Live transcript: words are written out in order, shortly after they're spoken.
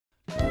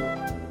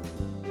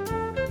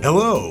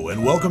Hello,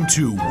 and welcome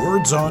to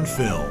Words on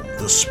Film,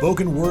 the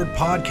spoken word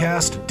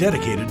podcast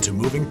dedicated to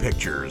moving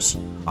pictures.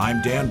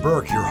 I'm Dan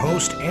Burke, your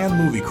host and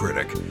movie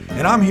critic,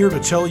 and I'm here to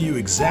tell you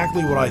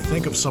exactly what I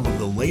think of some of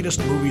the latest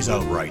movies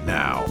out right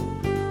now.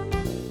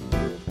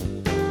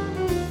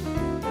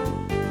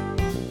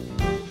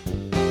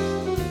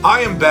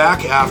 I am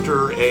back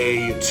after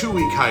a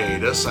 2-week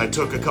hiatus. I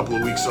took a couple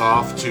of weeks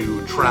off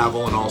to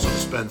travel and also to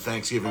spend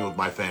Thanksgiving with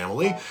my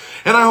family.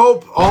 And I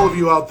hope all of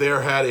you out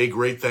there had a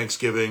great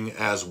Thanksgiving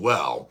as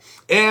well.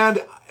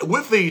 And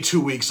with the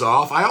 2 weeks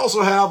off, I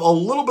also have a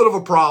little bit of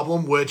a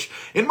problem, which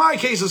in my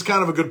case is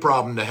kind of a good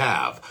problem to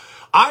have.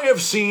 I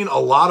have seen a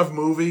lot of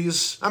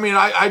movies.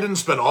 I didn't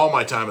spend all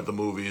my time at the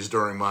movies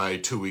during my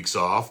 2 weeks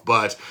off,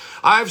 but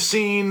I've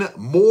seen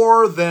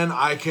more than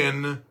I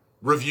can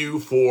review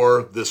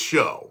for this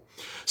show.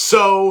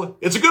 So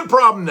it's a good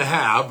problem to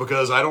have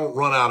because I don't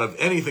run out of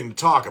anything to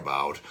talk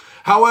about.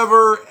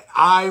 However,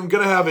 I'm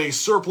going to have a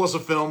surplus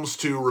of films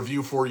to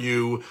review for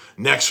you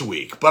next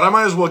week. But I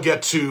might as well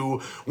get to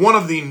one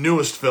of the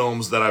newest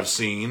films that I've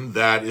seen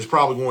that is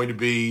probably going to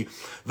be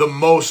the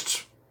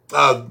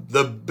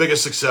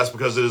biggest success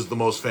because it is the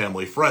most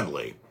family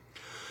friendly.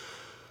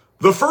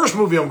 The first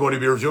movie I'm going to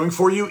be reviewing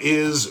for you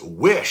is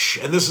Wish,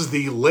 and this is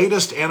the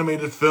latest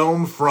animated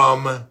film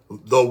from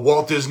the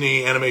Walt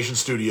Disney Animation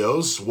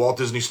Studios, Walt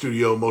Disney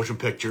Studio Motion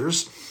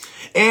Pictures,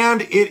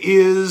 and it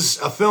is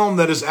a film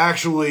that is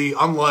actually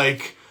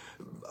unlike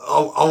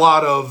a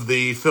lot of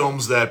the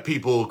films that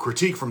people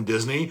critique from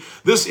Disney.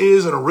 This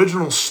is an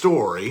original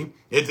story.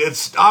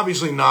 It's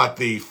obviously not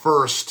the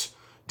first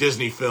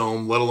Disney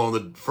film, let alone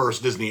the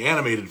first Disney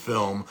animated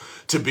film,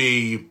 to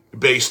be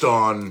based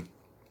on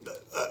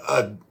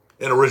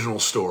an original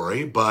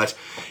story, but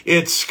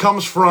it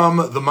comes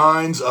from the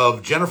minds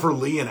of Jennifer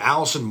Lee and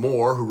Allison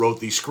Moore, who wrote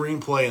the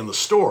screenplay and the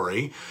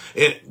story,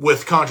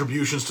 with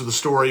contributions to the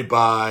story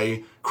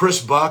by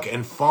Chris Buck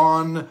and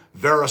Fawn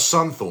Vera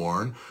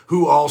Sunthorn,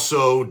 who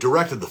also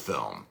directed the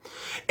film.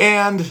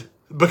 And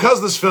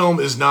because this film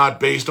is not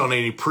based on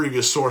any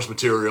previous source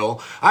material,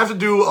 I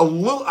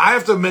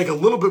have to make a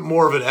little bit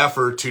more of an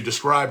effort to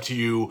describe to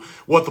you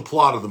what the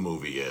plot of the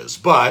movie is.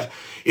 But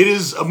it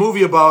is a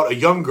movie about a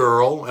young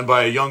girl, and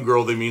by a young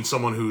girl they mean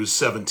someone who's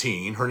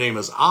 17. Her name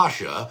is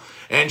Asha,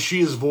 and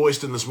she is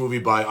voiced in this movie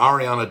by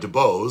Ariana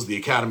DeBose, the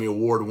Academy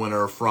Award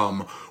winner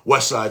from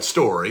West Side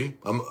Story,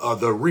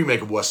 the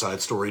remake of West Side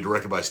Story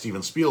directed by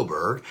Steven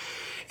Spielberg.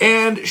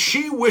 And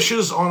she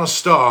wishes on a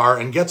star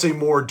and gets a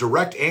more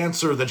direct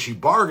answer than she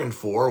bargained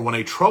for when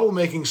a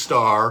troublemaking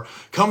star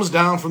comes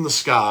down from the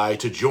sky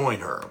to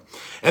join her.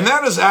 And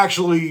that is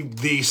actually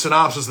the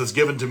synopsis that's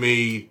given to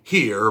me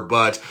here,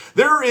 but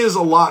there is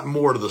a lot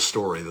more to the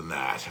story than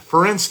that.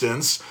 For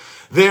instance,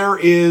 there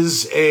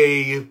is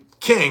a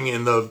king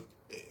in the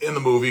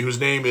movie whose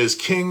name is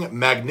King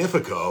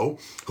Magnifico,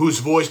 who's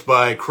voiced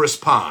by Chris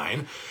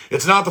Pine.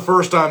 It's not the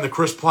first time that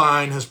Chris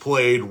Pine has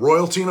played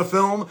royalty in a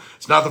film.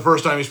 It's not the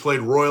first time he's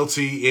played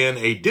royalty in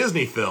a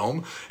Disney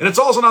film. And it's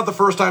also not the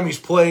first time he's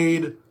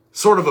played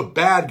sort of a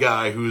bad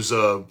guy who's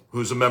a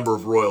member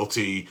of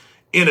royalty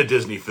in a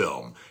Disney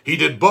film. He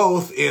did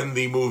both in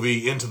the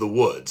movie Into the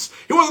Woods.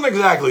 He wasn't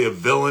exactly a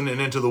villain in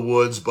Into the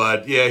Woods,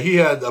 but yeah, he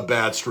had a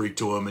bad streak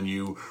to him, and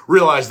you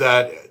realize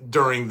that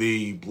during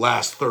the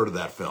last third of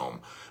that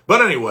film.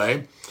 But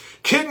anyway,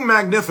 King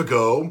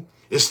Magnifico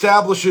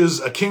establishes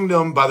a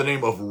kingdom by the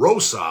name of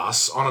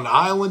Rosas on an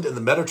island in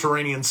the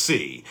Mediterranean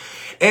Sea.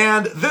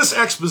 And this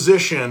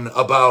exposition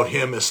about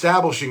him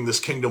establishing this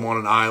kingdom on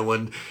an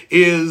island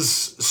is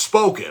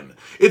spoken.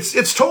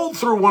 It's told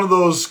through one of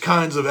those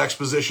kinds of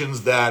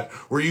expositions that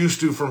we're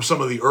used to from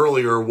some of the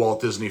earlier Walt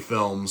Disney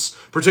films,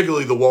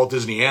 particularly the Walt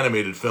Disney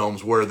animated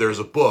films, where there's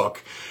a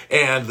book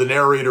and the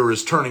narrator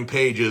is turning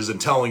pages and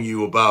telling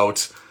you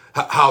about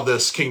how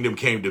this kingdom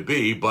came to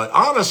be. But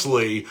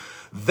honestly,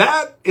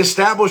 that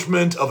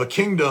establishment of a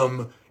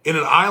kingdom in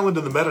an island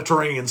in the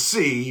Mediterranean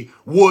Sea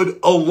would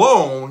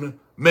alone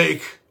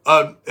make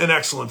an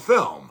excellent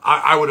film,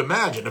 I would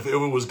imagine, if it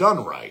was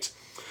done right.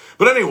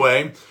 But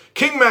anyway,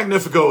 King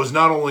Magnifico is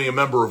not only a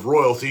member of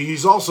royalty,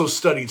 he's also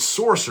studied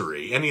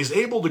sorcery, and he's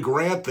able to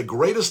grant the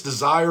greatest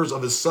desires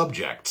of his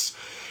subjects.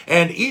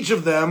 And each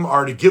of them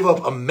are to give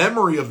up a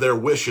memory of their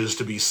wishes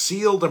to be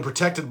sealed and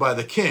protected by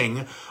the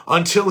king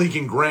until he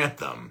can grant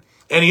them.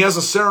 And he has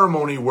a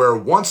ceremony where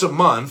once a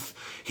month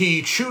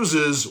he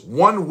chooses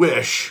one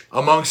wish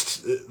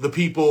amongst the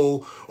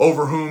people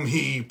over whom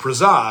he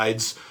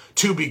presides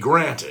to be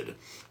granted.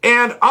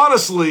 And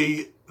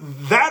honestly,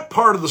 that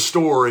part of the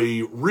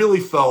story really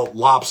felt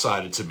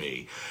lopsided to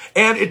me.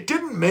 And it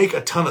didn't make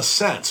a ton of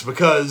sense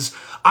because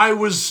I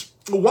was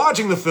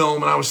watching the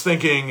film and I was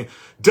thinking,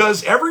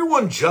 does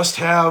everyone just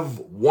have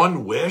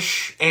one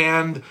wish?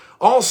 And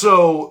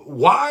also,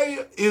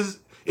 why is,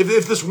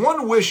 if this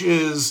one wish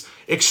is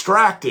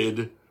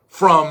extracted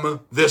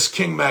from this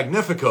King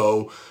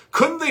Magnifico,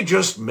 couldn't they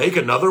just make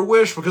another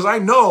wish? Because I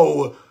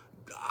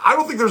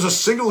don't think there's a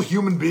single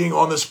human being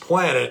on this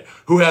planet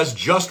who has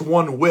just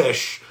one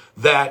wish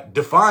that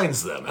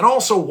defines them. And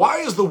also, why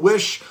is the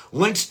wish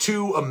linked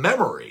to a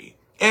memory?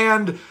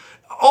 And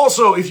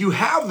Also, if you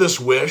have this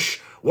wish,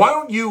 why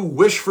don't you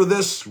wish for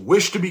this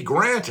wish to be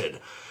granted?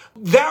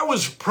 That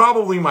was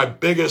probably my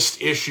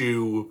biggest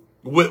issue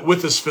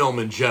with this film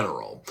in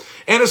general.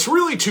 And it's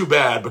really too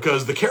bad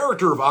because the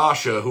character of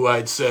Asha, who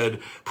I'd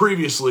said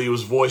previously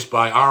was voiced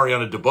by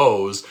Ariana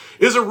DeBose,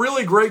 is a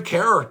really great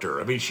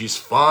character. I mean, she's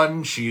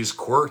fun, she's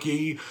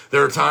quirky,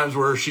 there are times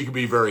where she can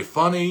be very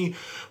funny,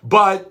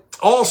 but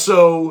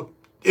also,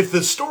 if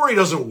the story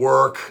doesn't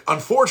work,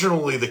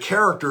 unfortunately, the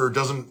character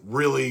doesn't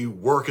really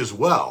work as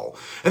well.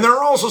 And there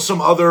are also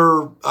some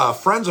other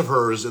friends of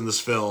hers in this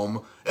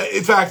film.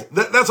 In fact,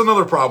 that's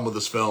another problem with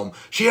this film.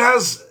 She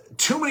has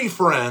too many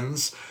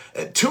friends,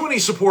 too many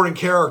supporting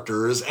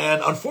characters,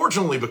 and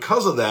unfortunately,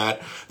 because of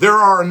that, there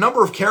are a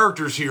number of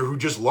characters here who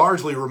just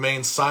largely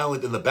remain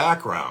silent in the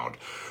background.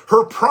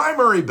 Her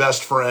primary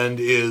best friend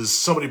is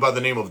somebody by the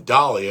name of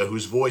Dahlia,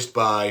 who's voiced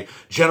by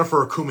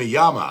Jennifer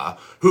Kumiyama,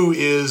 who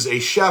is a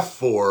chef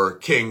for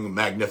King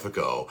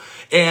Magnifico.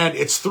 And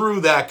it's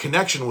through that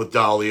connection with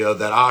Dahlia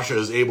that Asha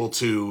is able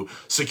to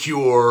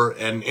secure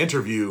an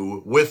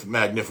interview with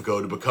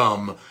Magnifico to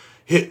become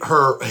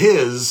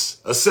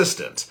his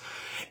assistant.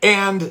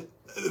 And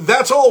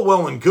that's all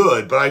well and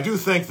good, but I do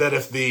think that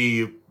if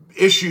the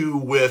issue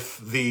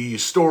with the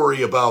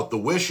story about the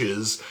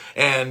wishes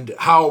and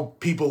how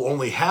people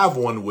only have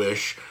one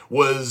wish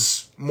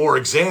was more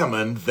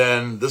examined,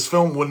 then this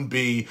film wouldn't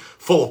be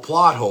full of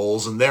plot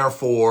holes, and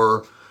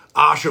therefore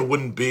Asha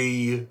would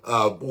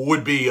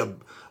be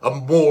a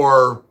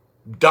more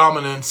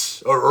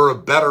dominant or a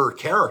better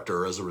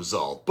character as a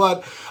result.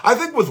 But I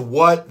think with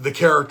what the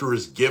character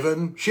is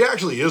given, she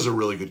actually is a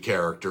really good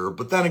character.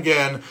 But then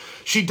again,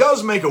 she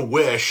does make a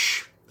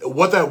wish.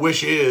 What that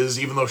wish is,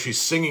 even though she's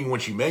singing when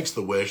she makes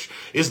the wish,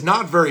 is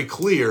not very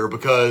clear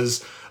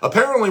because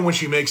apparently when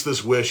she makes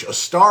this wish, a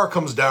star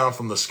comes down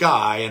from the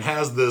sky and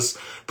has this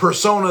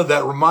persona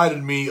that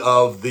reminded me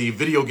of the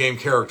video game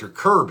character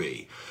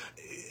Kirby.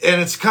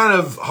 And it's kind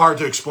of hard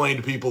to explain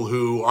to people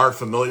who aren't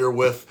familiar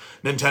with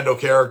Nintendo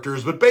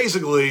characters, but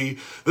basically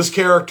this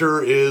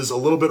character is a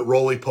little bit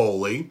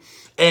roly-poly,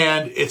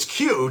 and it's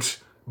cute,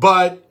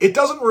 but it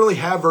doesn't really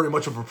have very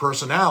much of a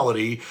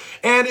personality,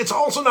 and it's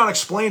also not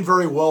explained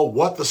very well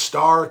what the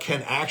star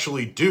can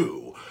actually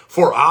do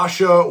for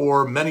Asha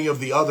or many of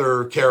the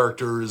other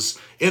characters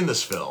in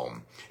this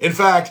film. In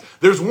fact,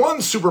 there's one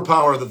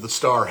superpower that the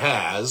star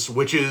has,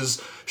 which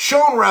is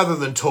shown rather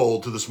than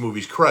told to this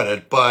movie's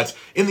credit, but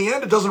in the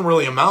end it doesn't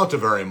really amount to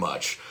very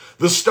much.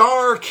 The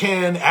star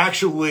can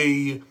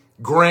actually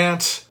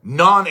grant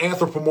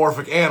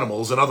non-anthropomorphic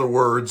animals, in other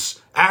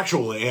words,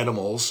 actual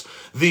animals,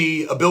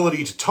 the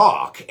ability to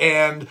talk.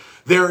 And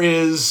there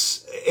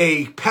is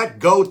a pet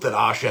goat that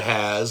Asha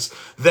has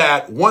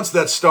that once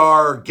that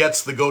star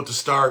gets the goat to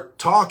start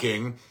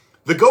talking,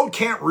 the goat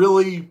can't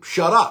really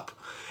shut up.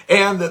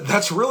 And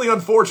that's really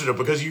unfortunate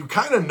because you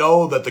kind of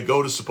know that the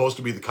goat is supposed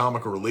to be the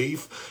comic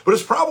relief, but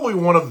it's probably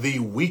one of the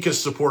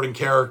weakest supporting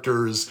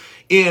characters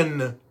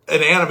in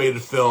an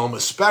animated film,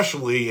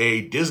 especially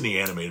a Disney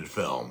animated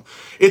film.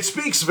 It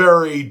speaks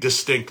very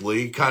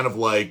distinctly, kind of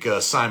like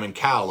Simon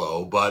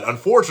Callow, but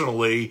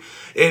unfortunately,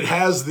 it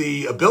has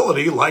the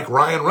ability, like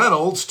Ryan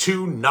Reynolds,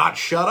 to not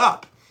shut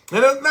up.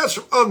 And that's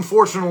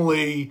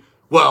unfortunately,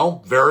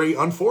 well, very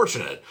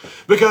unfortunate,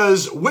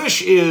 because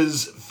Wish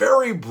is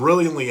very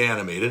brilliantly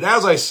animated.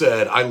 As I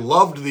said, I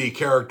loved the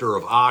character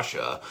of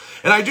Asha,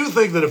 and I do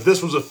think that if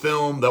this was a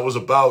film that was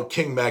about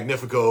King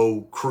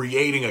Magnifico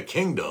creating a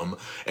kingdom,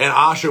 and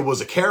Asha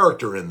was a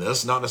character in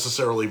this, not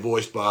necessarily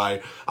voiced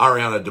by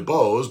Ariana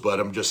DeBose, but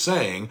I'm just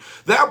saying,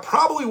 that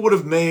probably would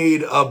have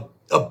made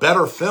a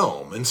better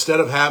film, instead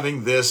of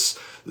having this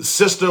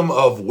system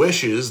of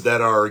wishes that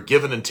are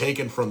given and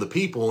taken from the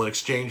people in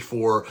exchange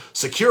for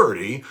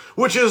security,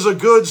 which is a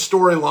good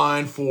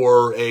storyline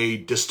for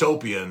a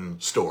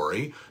dystopian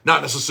story.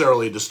 Not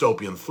necessarily a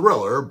dystopian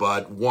thriller,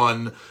 but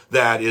one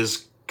that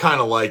is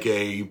kind of like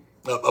a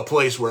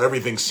place where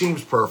everything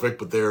seems perfect,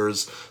 but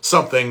there's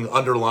something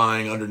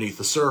underlying underneath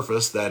the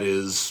surface that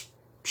is,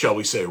 shall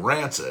we say,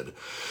 rancid.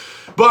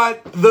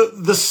 But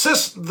the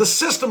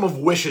system of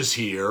wishes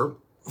here,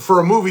 for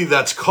a movie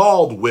that's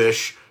called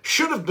Wish,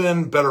 should have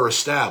been better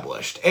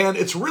established. And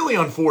it's really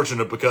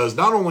unfortunate because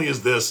not only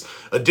is this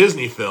a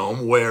Disney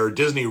film where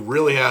Disney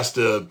really has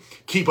to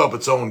keep up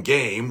its own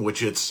game,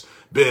 which it's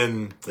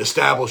been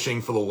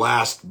establishing for the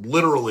last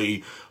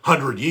literally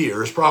 100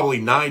 years, probably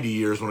 90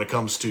 years when it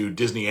comes to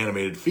Disney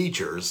animated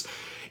features.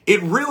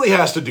 It really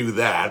has to do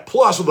that.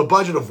 Plus, with a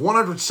budget of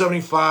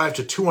 175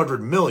 to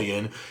 200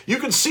 million, you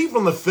can see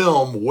from the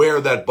film where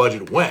that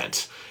budget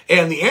went.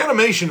 And the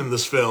animation in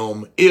this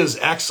film is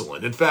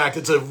excellent. In fact,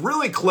 it's a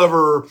really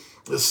clever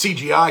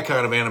CGI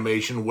kind of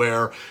animation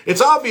where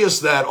it's obvious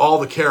that all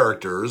the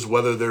characters,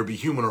 whether they be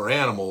human or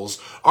animals,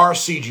 are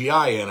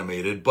CGI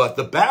animated, but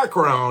the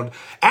background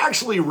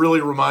actually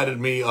really reminded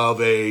me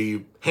of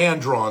a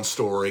hand-drawn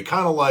story,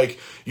 kind of like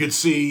you'd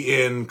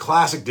see in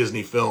classic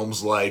Disney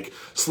films like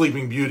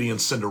Sleeping Beauty and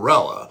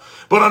Cinderella.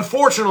 But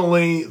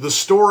unfortunately, the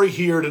story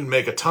here didn't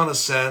make a ton of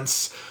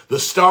sense. The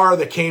star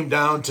that came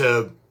down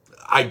to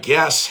I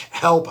guess,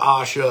 help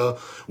Asha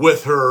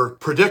with her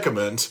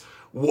predicament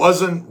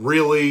wasn't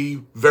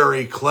really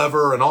very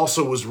clever and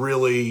also was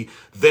really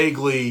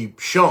vaguely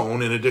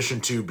shown in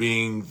addition to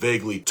being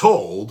vaguely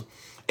told.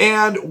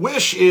 And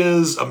Wish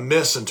is a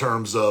miss in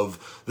terms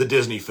of the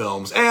Disney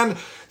films. And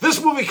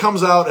this movie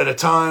comes out at a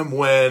time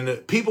when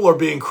people are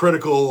being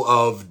critical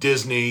of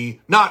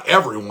Disney. Not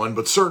everyone,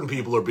 but certain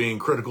people are being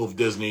critical of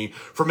Disney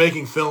for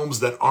making films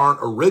that aren't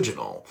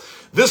original.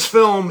 This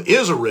film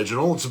is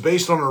original. It's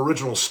based on an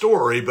original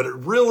story, but it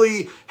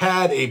really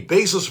had a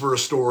basis for a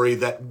story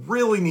that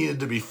really needed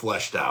to be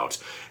fleshed out.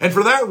 And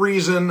for that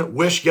reason,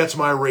 Wish gets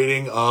my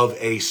rating of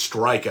a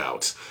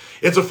strikeout.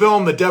 It's a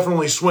film that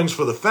definitely swings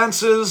for the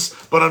fences,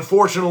 but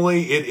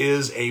unfortunately it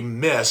is a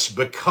miss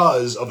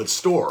because of its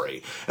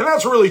story. And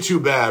that's really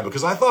too bad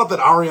because I thought that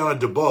Ariana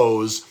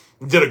DeBose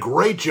did a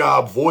great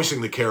job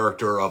voicing the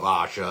character of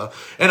Asha.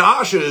 And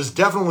Asha is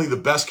definitely the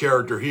best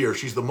character here.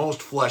 She's the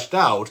most fleshed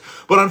out.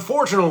 But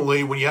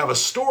unfortunately, when you have a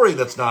story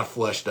that's not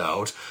fleshed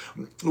out,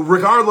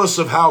 regardless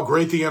of how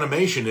great the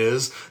animation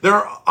is,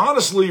 there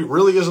honestly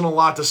really isn't a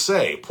lot to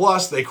say.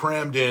 Plus, they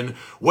crammed in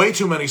way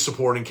too many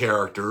supporting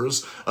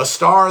characters, a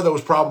star that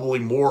was probably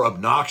more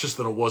obnoxious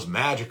than it was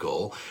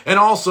magical, and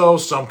also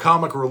some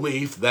comic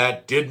relief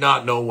that did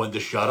not know when to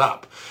shut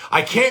up.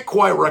 I can't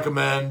quite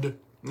recommend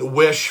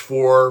Wish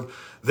for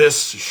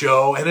this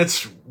show, and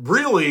it's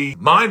really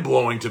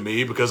mind-blowing to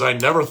me because I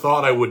never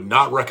thought I would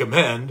not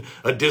recommend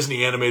a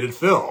Disney animated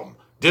film.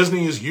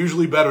 Disney is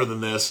usually better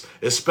than this,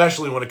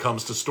 especially when it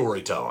comes to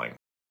storytelling.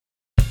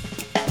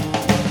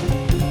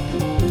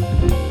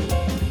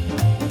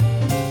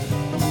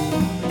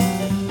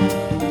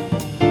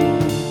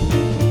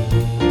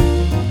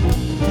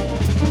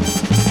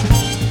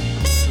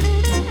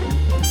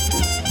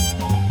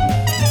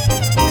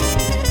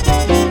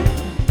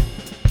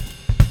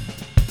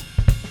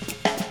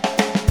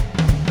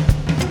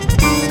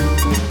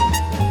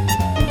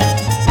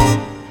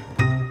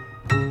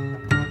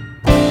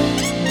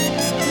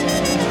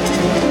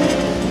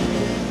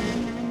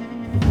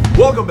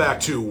 Welcome back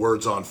to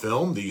Words on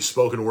Film, the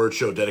spoken word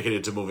show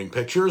dedicated to moving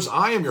pictures.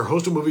 I am your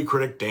host and movie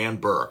critic, Dan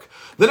Burke.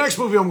 The next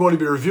movie I'm going to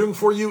be reviewing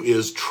for you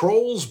is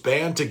Trolls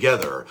Band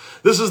Together.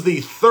 This is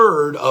the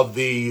third of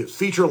the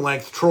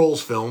feature-length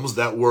Trolls films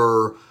that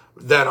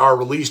are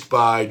released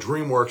by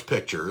DreamWorks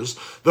Pictures.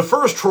 The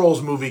first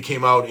Trolls movie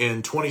came out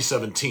in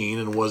 2017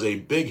 and was a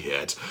big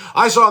hit.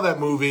 I saw that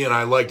movie and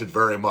I liked it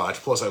very much,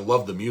 plus I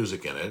loved the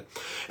music in it.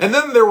 And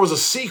then there was a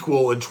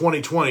sequel in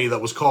 2020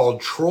 that was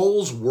called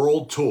Trolls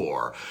World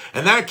Tour,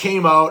 and that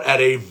came out at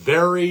a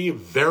very,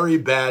 very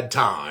bad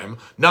time.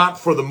 Not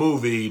for the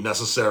movie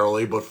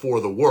necessarily, but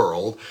for the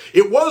world.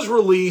 It was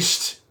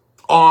released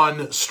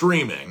on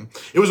streaming.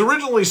 It was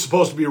originally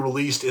supposed to be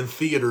released in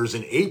theaters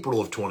in April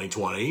of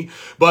 2020,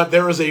 but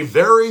there is a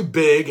very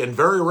big and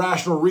very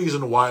rational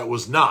reason why it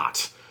was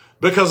not,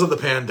 because of the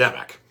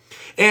pandemic.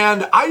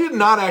 And I did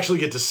not actually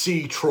get to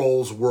see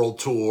Trolls World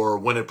Tour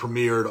when it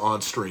premiered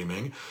on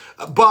streaming,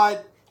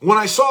 but when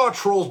I saw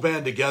Trolls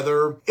Band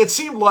Together, it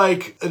seemed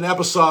like an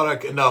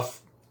episodic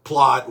enough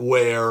plot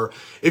where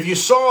if you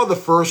saw the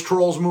first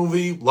Trolls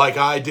movie like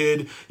I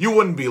did, you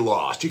wouldn't be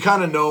lost. You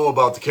kind of know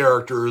about the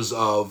characters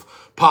of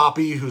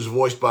Poppy, who's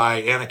voiced by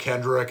Anna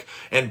Kendrick,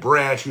 and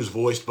Branch, who's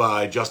voiced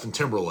by Justin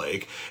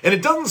Timberlake. And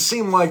it doesn't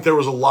seem like there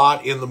was a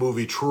lot in the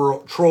movie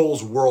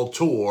Trolls World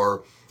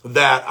Tour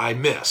that I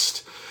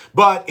missed.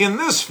 But in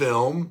this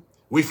film,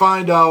 we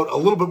find out a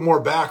little bit more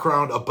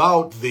background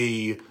about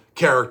the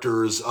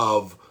characters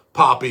of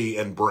Poppy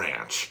and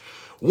Branch.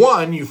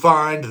 One, you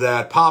find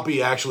that Poppy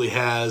actually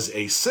has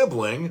a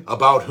sibling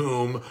about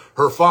whom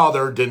her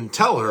father didn't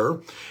tell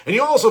her. And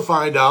you also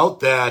find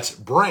out that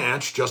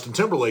Branch, Justin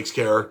Timberlake's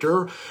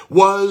character,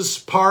 was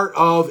part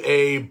of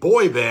a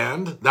boy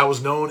band that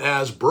was known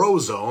as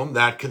Brozone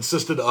that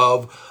consisted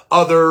of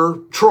other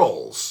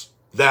trolls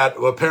that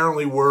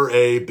apparently were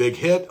a big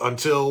hit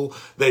until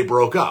they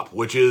broke up,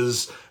 which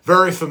is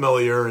very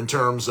familiar in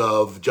terms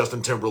of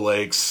Justin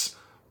Timberlake's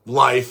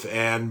life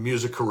and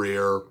music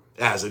career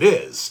as it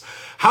is.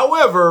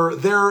 However,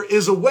 there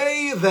is a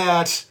way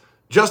that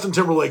Justin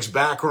Timberlake's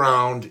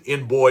background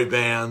in boy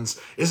bands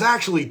is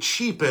actually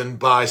cheapened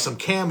by some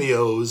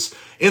cameos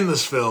in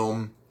this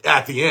film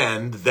at the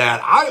end that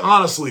I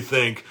honestly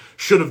think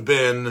should have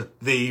been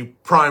the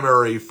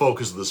primary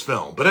focus of this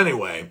film. But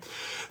anyway,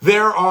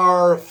 there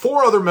are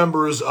four other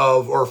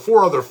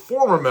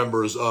former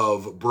members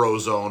of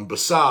Brozone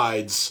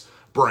besides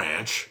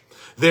Branch.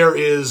 There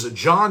is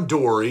John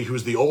Dory,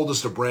 who's the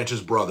oldest of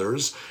Branch's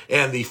brothers,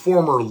 and the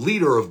former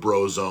leader of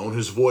Brozone,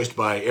 who's voiced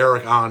by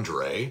Eric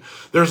Andre.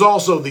 There's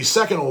also the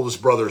second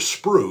oldest brother,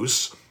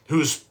 Spruce,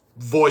 who's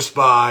voiced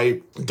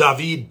by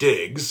David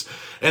Diggs.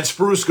 And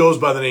Spruce goes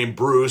by the name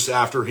Bruce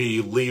after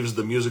he leaves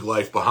the music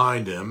life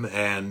behind him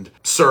and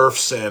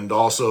surfs and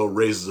also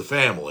raises a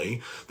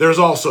family. There's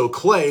also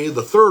Clay,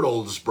 the third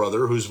oldest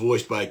brother, who's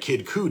voiced by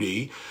Kid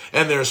Cudi.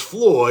 And there's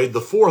Floyd,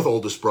 the fourth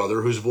oldest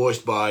brother, who's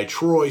voiced by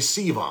Troye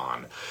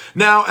Sivan.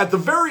 Now, at the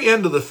very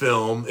end of the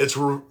film, it's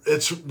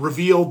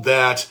revealed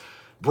that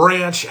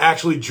Branch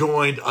actually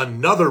joined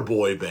another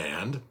boy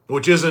band,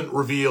 which isn't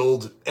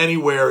revealed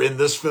anywhere in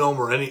this film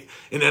or in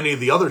any of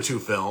the other two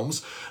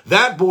films.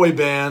 That boy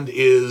band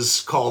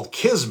is called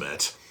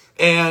Kismet,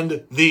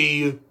 and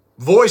the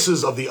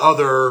voices of the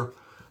other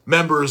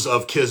members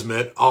of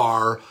Kismet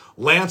are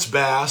Lance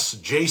Bass,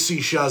 J.C.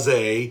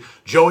 Chazet,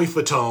 Joey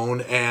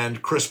Fatone,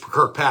 and Chris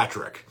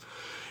Kirkpatrick.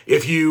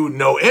 If you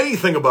know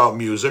anything about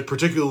music,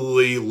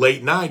 particularly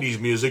late 90s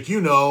music,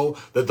 you know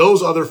that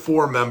those other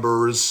four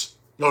members,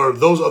 or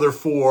those other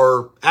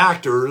four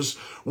actors,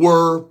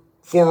 were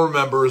former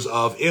members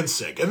of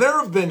NSYNC. And there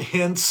have been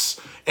hints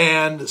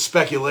and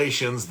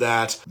speculations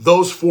that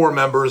those four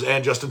members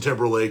and Justin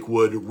Timberlake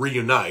would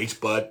reunite,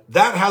 but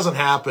that hasn't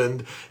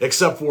happened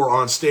except for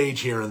on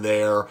stage here and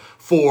there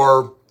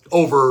for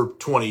over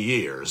 20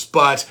 years.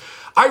 But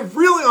I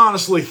really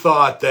honestly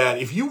thought that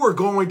if you were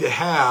going to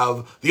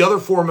have the other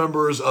four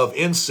members of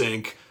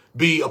NSYNC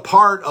be a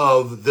part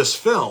of this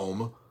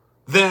film,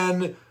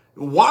 then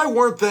why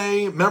weren't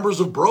they members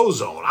of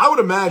Brozone? I would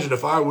imagine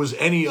if I was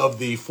any of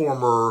the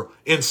former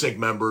NSYNC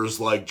members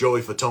like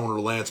Joey Fatone or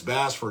Lance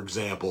Bass, for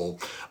example,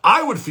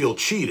 I would feel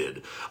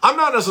cheated. I'm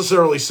not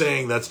necessarily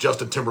saying that's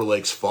Justin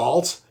Timberlake's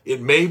fault.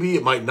 It may be,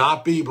 it might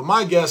not be, but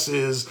my guess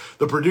is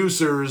the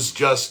producers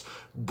just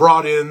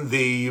brought in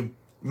the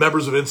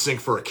members of NSYNC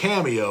for a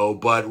cameo,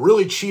 but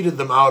really cheated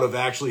them out of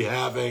actually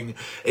having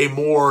a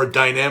more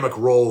dynamic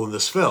role in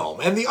this film.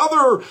 And the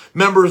other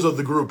members of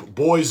the group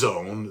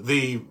Boyzone,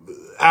 the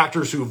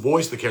actors who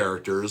voice the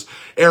characters,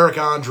 Eric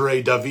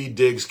Andre, David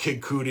Diggs,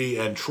 Kid Cudi,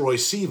 and Troye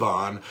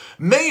Sivan,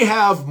 may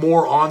have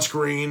more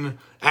on-screen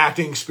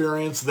acting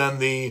experience than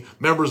the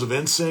members of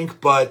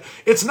NSYNC, but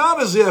it's not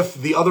as if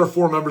the other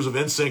four members of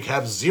NSYNC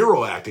have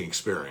zero acting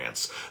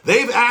experience.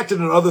 They've acted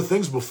in other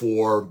things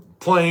before,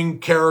 playing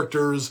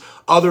characters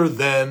other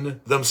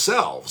than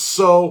themselves.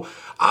 So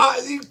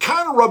it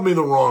kind of rubbed me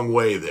the wrong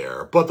way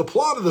there. But the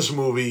plot of this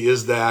movie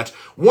is that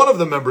one of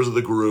the members of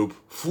the group,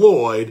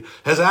 Floyd,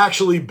 has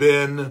actually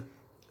been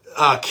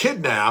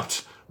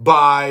kidnapped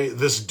by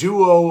this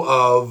duo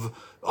of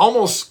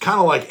almost kind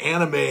of like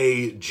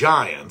anime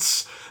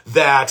giants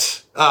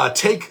that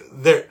take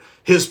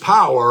his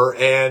power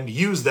and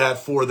use that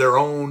for their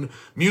own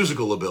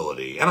musical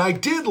ability. And I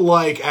did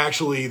like,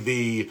 actually,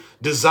 the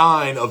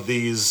design of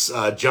these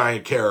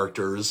giant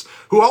characters,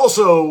 who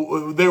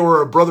also, they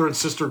were a brother and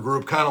sister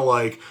group, kind of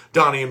like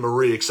Donnie and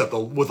Marie, except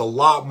with a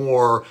lot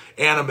more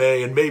anime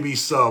and maybe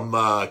some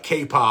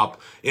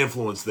K-pop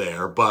influence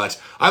there.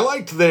 But I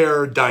liked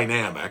their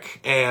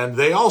dynamic, and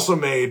they also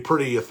made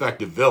pretty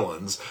effective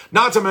villains,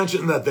 not to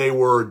mention that they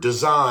were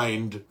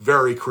designed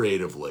very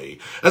creatively.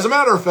 As a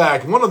matter of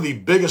fact, one of the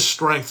biggest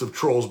strengths of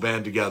Trolls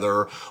Band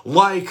Together,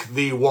 like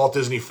the Walt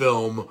Disney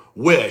film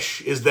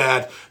Wish, is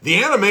that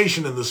the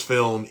animation in this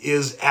film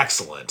is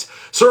excellent.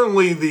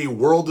 Certainly the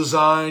world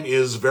design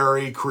is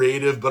very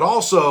creative, but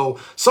also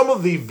some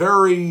of the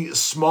very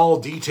small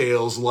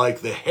details,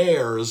 like the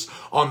hairs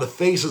on the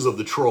faces of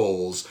the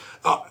trolls,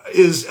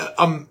 is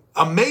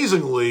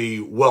amazingly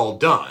well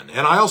done.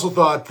 And I also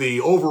thought the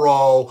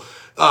overall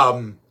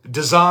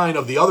design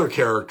of the other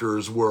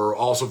characters were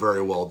also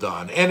very well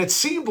done. And it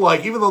seemed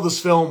like, even though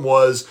this film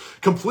was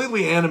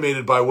completely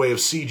animated by way of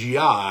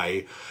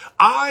CGI,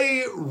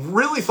 I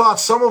really thought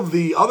some of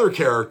the other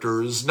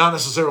characters, not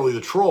necessarily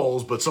the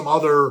trolls, but some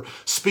other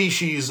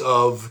species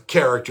of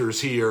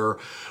characters here,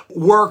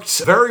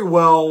 worked very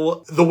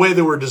well the way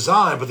they were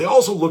designed, but they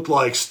also looked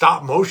like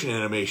stop-motion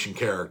animation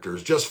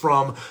characters, just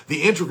from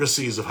the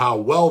intricacies of how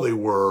well they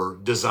were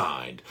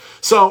designed.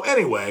 So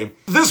anyway,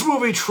 this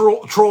movie,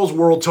 Trolls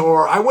World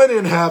Tour, I went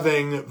in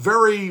having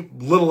very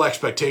little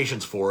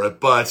expectations for it,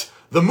 but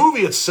the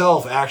movie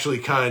itself actually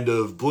kind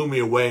of blew me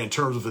away in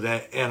terms of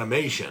the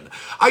animation.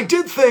 I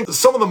did think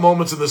some of the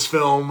moments in this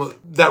film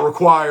that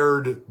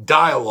required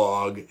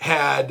dialogue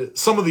had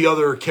some of the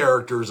other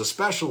characters,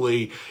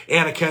 especially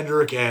Anna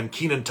Kendrick and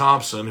Kenan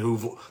Thompson,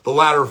 the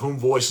latter of whom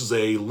voices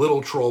a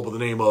little troll by the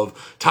name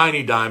of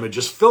Tiny Diamond,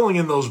 just filling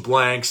in those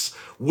blanks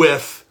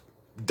with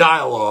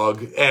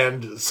dialogue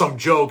and some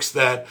jokes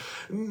that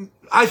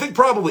I think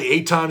probably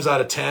 8 times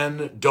out of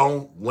 10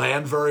 don't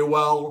land very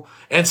well.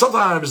 And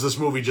sometimes this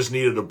movie just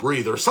needed a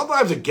breather.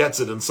 Sometimes it gets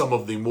it in some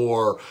of the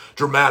more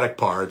dramatic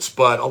parts,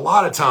 but a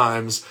lot of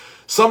times,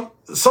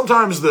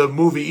 sometimes the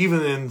movie,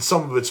 even in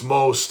some of its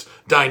most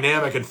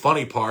dynamic and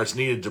funny parts,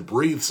 needed to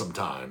breathe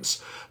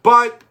sometimes.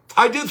 But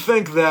I did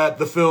think that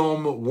the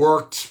film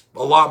worked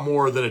a lot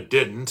more than it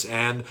didn't,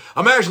 and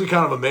I'm actually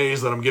kind of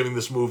amazed that I'm giving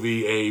this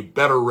movie a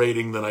better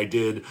rating than I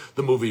did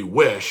the movie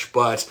Wish.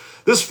 But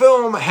this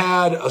film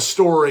had a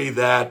story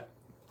that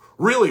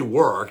really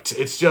worked.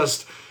 It's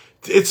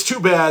too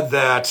bad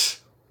that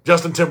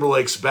Justin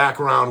Timberlake's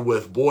background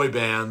with boy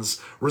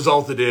bands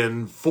resulted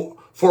in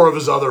four of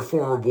his other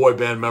former boy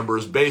band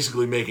members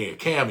basically making a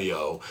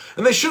cameo,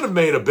 and they should have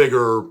made a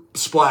bigger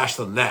splash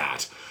than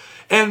that.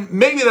 And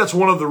maybe that's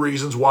one of the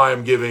reasons why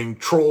I'm giving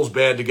Trolls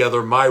Band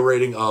Together my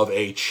rating of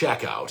a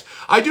checkout.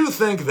 I do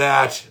think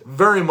that,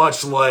 very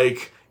much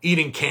like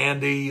eating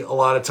candy a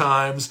lot of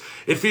times.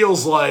 It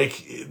feels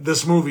like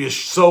this movie is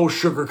so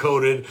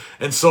sugar-coated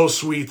and so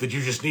sweet that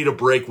you just need a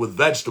break with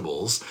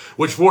vegetables,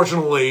 which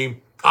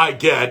fortunately I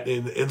get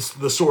in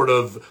the sort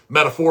of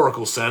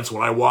metaphorical sense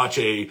when I watch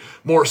a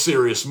more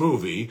serious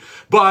movie.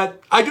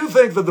 But I do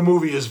think that the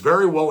movie is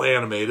very well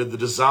animated. The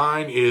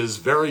design is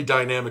very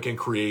dynamic and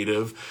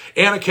creative.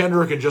 Anna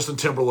Kendrick and Justin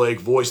Timberlake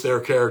voice their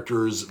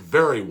characters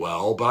very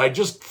well. But I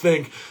just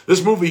think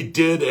this movie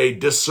did a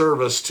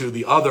disservice to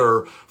the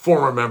other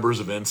former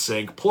members of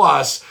NSYNC.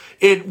 Plus,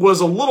 it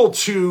was a little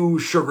too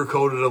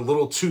sugar-coated, a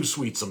little too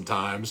sweet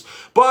sometimes,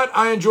 but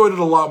I enjoyed it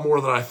a lot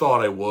more than I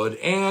thought I would,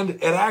 and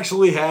it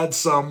actually had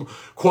some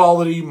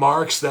quality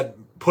marks that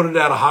put it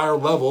at a higher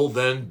level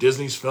than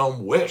Disney's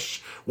film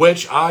Wish,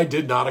 which I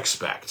did not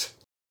expect.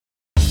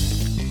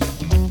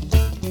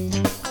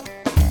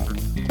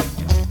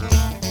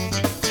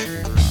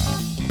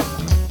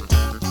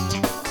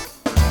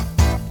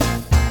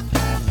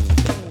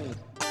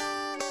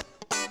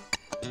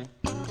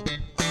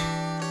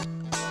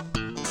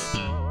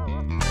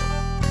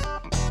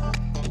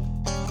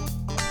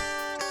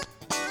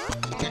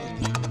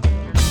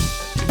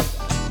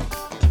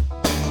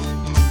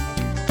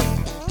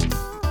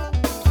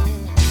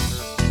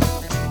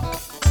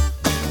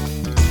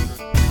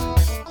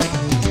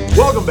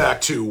 Welcome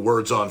back to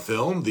Words on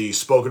Film, the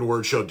spoken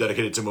word show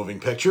dedicated to moving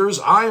pictures.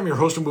 I am your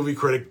host and movie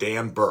critic,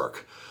 Dan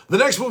Burke. The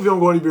next movie I'm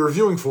going to be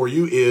reviewing for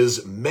you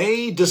is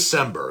May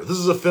December. This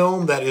is a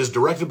film that is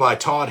directed by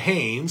Todd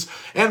Haynes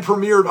and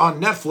premiered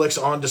on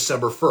Netflix on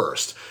December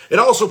 1st. It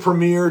also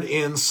premiered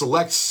in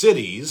select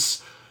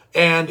cities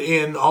and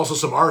in also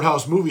some art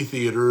house movie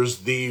theaters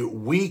the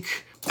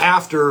week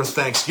after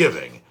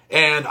Thanksgiving.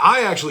 And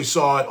I actually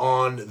saw it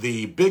on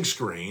the big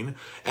screen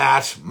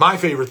at my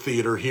favorite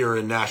theater here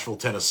in Nashville,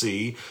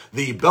 Tennessee,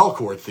 the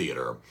Belcourt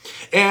Theater.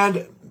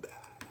 And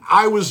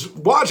I was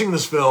watching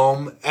this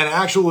film, and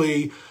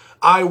actually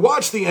I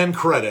watched the end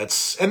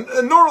credits. And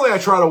normally I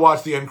try to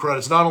watch the end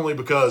credits not only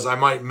because I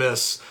might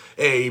miss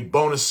a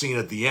bonus scene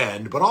at the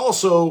end, but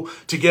also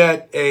to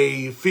get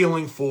a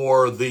feeling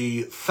for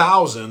the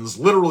thousands,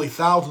 literally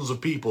thousands of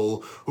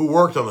people who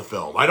worked on the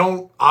film. I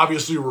don't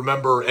obviously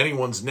remember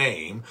anyone's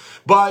name,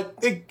 but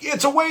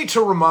it's a way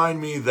to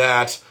remind me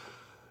that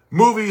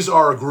movies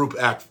are a group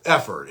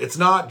effort. It's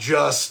not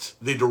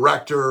just the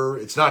director,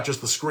 it's not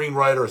just the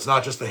screenwriter, it's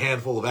not just a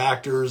handful of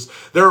actors.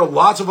 There are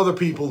lots of other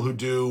people who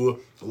do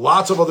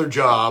lots of other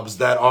jobs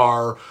that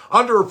are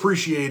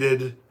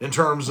underappreciated in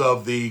terms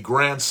of the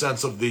grand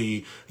sense of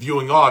the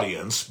viewing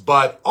audience,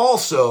 but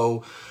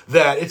also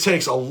that it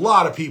takes a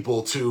lot of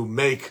people to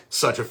make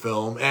such a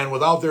film, and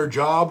without their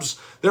jobs,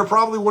 there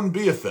probably wouldn't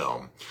be a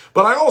film.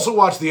 But I also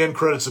watched the end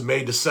credits of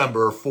May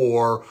December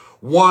for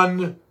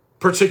one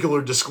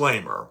particular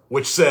disclaimer,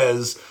 which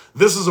says,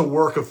 this is a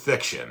work of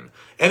fiction.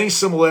 Any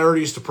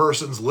similarities to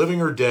persons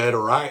living or dead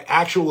or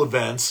actual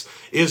events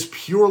is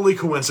purely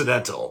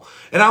coincidental.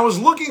 And I was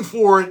looking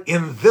for it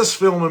in this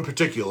film in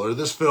particular,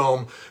 this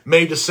film,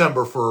 May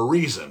December, for a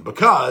reason,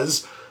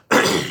 because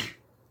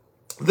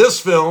this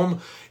film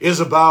is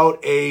about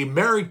a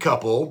married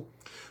couple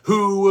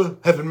who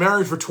have been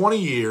married for 20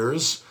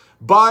 years,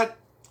 but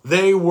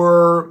they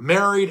were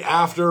married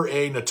after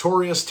a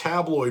notorious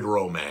tabloid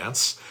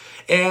romance,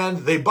 and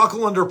they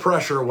buckle under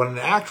pressure when an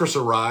actress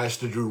arrives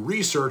to do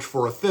research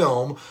for a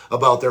film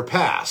about their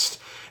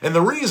past. And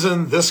the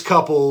reason this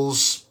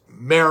couple's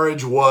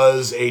marriage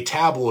was a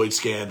tabloid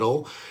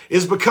scandal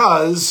is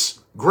because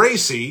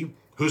Gracie,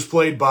 who's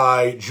played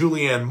by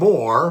Julianne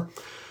Moore,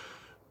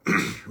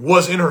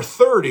 was in her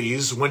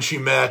 30s when she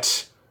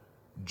met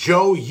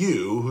Joe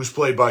Yu, who's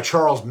played by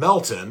Charles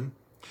Melton,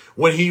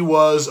 when he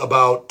was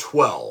about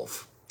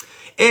 12.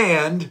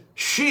 And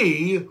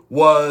she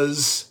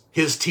was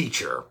his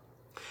teacher.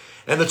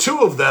 And the two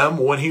of them,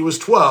 when he was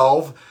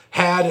 12,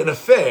 had an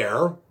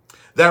affair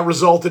that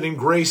resulted in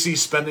Gracie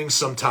spending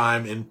some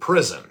time in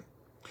prison.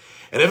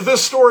 And if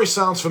this story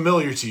sounds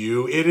familiar to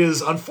you, it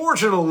is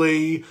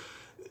unfortunately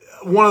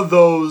one of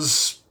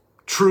those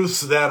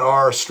truths that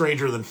are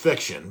stranger than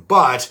fiction.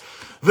 But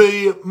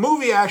the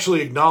movie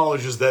actually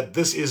acknowledges that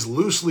this is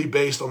loosely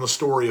based on the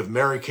story of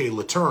Mary Kay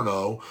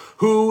Letourneau,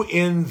 who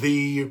in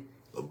the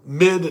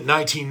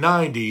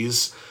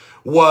mid-1990s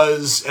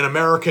was an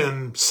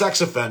American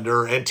sex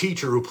offender and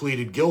teacher who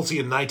pleaded guilty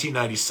in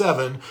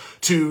 1997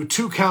 to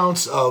 2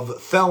 counts of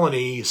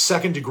felony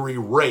second-degree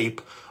rape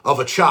of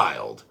a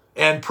child.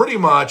 And pretty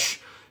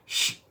much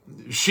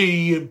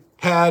she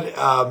had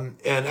an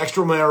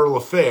extramarital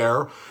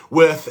affair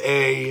with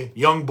a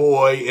young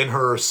boy in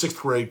her 6th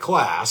grade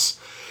class.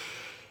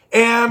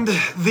 And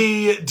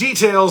the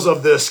details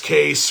of this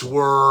case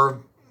were,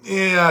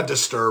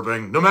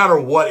 disturbing. No matter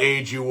what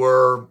age you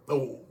were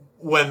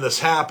when this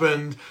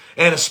happened,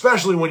 and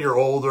especially when you're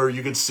older,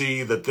 you can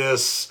see that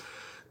this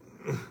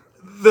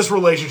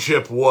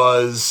relationship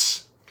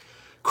was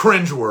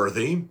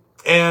cringeworthy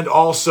and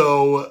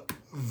also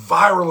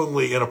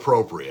virulently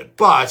inappropriate.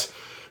 But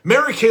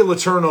Mary Kay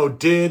Letourneau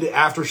did,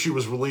 after she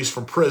was released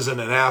from prison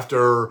and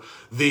after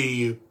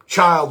the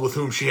child with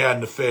whom she had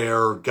an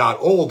affair got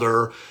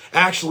older,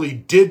 actually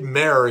did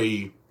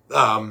marry,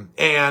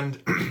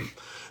 and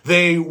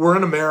they were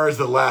in a marriage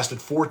that lasted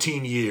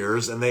 14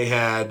 years, and they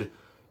had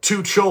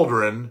 2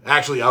 children,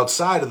 actually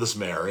outside of this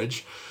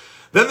marriage.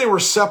 Then they were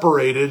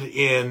separated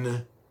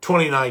in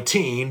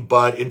 2019,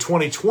 but in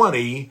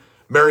 2020,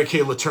 Mary Kay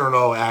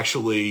Letourneau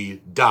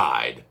actually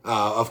died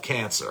of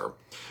cancer,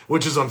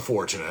 which is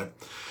unfortunate.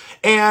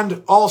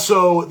 And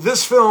also,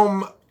 this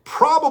film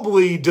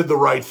probably did the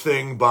right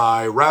thing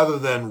by, rather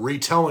than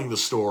retelling the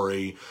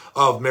story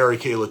of Mary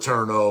Kay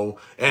Letourneau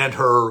and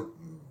her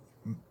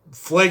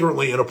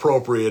flagrantly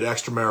inappropriate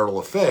extramarital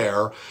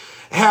affair,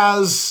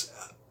 has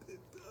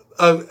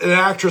an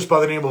actress by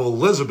the name of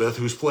Elizabeth,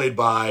 who's played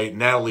by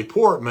Natalie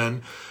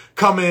Portman,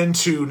 come in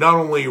to not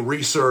only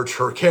research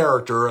her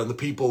character and the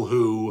people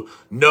who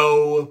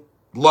know,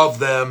 love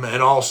them,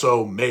 and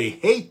also may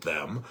hate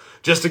them,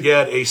 just to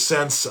get a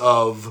sense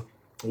of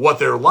what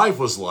their life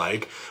was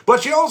like,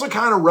 but she also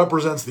kind of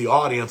represents the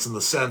audience in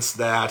the sense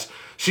that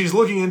she's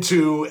looking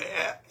into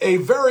a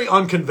very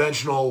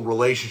unconventional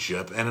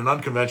relationship and an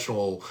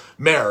unconventional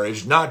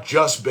marriage, not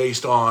just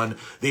based on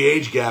the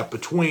age gap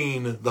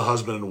between the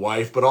husband and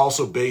wife, but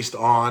also based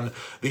on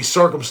the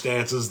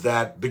circumstances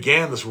that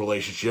began this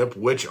relationship,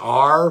 which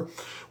are,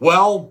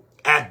 well,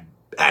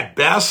 at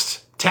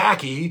best,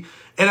 tacky,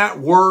 and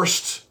at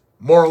worst,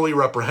 morally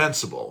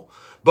reprehensible.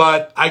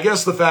 But I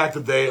guess the fact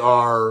that they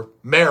are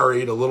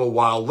married a little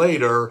while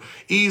later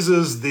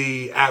eases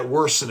the at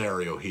worst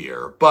scenario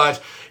here.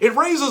 But it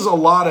raises a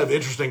lot of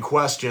interesting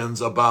questions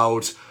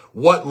about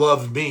what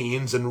love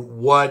means and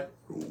what,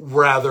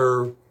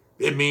 rather,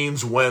 it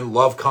means when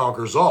love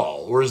conquers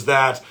all. Or is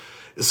that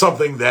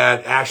something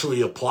that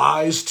actually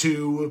applies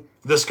to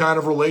this kind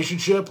of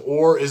relationship?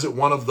 Or is it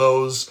one of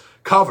those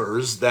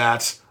covers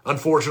that,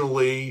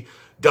 unfortunately,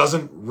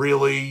 doesn't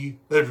really,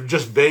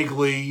 just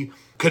vaguely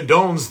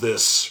condones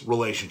this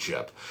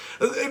relationship?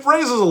 It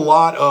raises a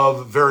lot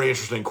of very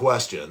interesting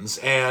questions,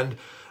 and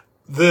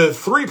the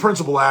 3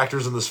 principal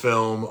actors in this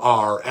film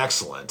are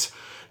excellent.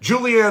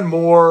 Julianne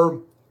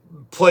Moore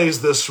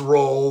plays this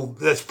role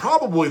that's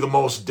probably the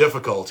most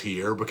difficult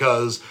here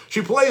because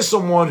she plays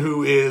someone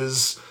who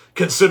is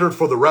considered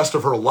for the rest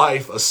of her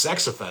life a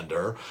sex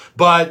offender,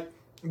 but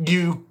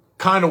you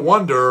kind of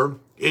wonder,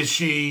 is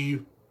she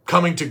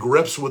coming to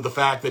grips with the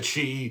fact that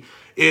she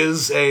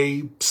is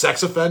a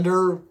sex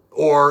offender?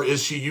 Or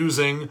is she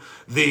using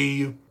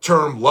the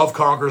term love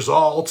conquers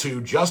all to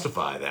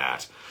justify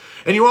that?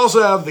 And you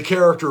also have the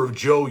character of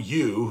Joe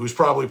Yu, who's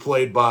probably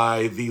played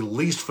by the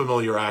least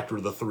familiar actor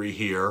of the 3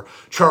 here,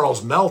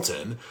 Charles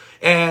Melton.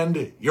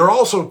 And you're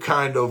also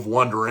kind of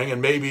wondering,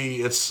 and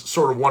maybe it's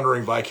sort of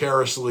wondering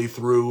vicariously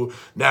through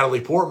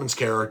Natalie Portman's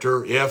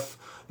character, if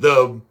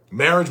the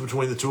marriage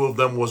between the 2 of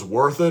them was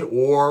worth it,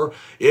 or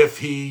if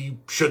he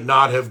should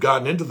not have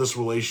gotten into this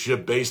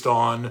relationship based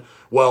on,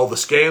 well, the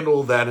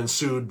scandal that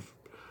ensued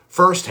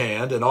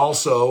firsthand, and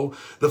also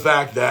the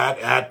fact that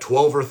at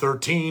 12 or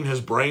 13, his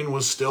brain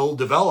was still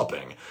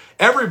developing.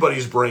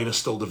 Everybody's brain is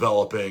still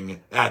developing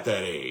at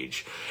that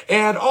age.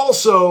 And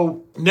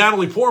also,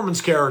 Natalie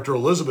Portman's character,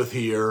 Elizabeth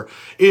here,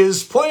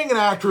 is playing an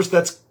actress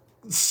that's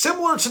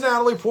similar to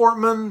Natalie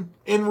Portman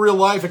in real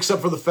life,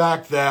 except for the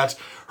fact that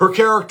her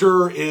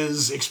character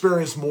is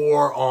experienced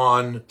more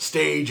on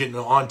stage and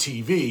on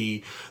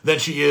TV than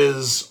she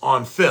is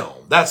on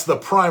film. That's the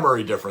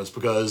primary difference,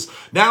 because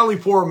Natalie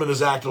Portman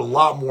has acted a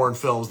lot more in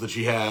films than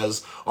she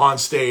has on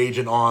stage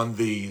and on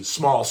the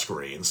small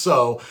screen.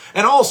 So,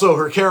 and also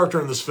her character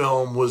in this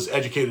film was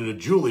educated at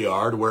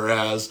Juilliard,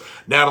 whereas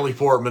Natalie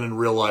Portman in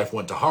real life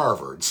went to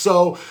Harvard.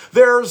 So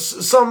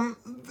there's some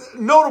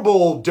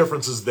notable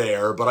differences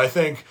there, but I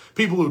think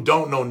people who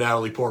don't know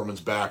Natalie Portman's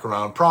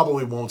background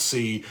probably won't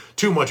see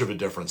too much of a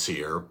difference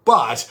here.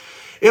 But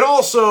it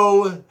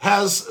also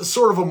has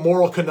sort of a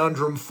moral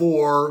conundrum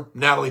for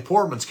Natalie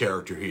Portman's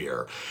character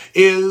here.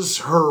 Is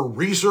her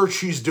research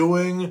she's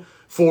doing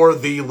for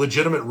the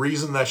legitimate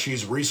reason that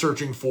she's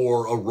researching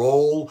for a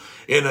role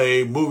in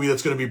a movie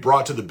that's going to be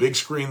brought to the big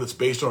screen that's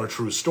based on a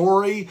true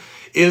story?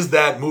 Is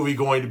that movie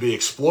going to be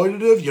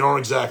exploitative? You don't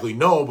exactly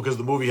know, because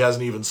the movie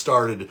hasn't even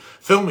started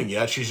filming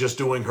yet. She's just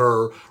doing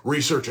her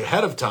research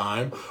ahead of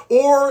time.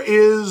 Or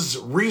is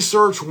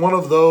research one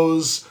of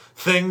those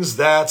things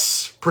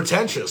that's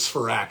pretentious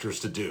for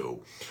actors to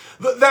do?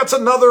 That's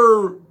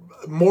another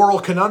moral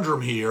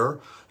conundrum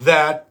here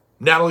that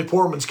Natalie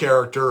Portman's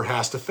character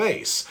has to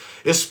face,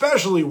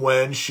 especially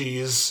when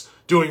she's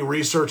doing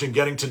research and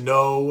getting to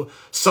know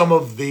some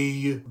of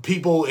the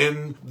people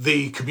in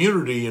the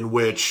community in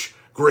which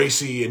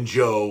Gracie and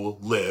Joe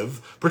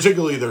live,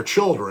 particularly their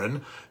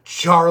children.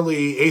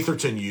 Charlie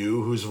Atherton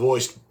Yu, who's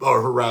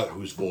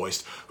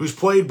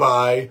played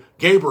by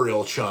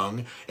Gabriel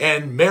Chung,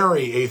 and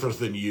Mary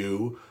Atherton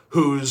Yu,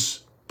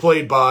 who's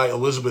played by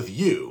Elizabeth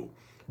Yu.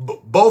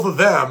 Both of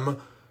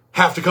them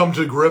have to come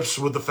to grips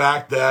with the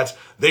fact that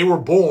they were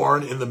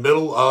born in the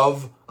middle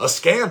of a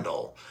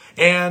scandal.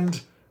 And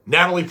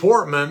Natalie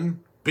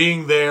Portman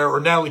being there, or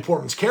Natalie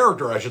Portman's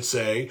character, I should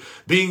say,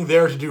 being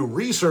there to do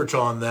research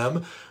on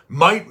them,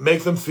 might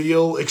make them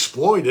feel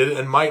exploited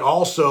and might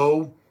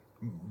also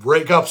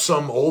rake up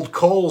some old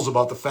coals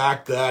about the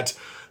fact that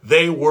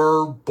they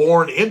were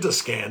born into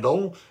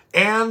scandal,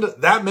 and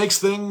that makes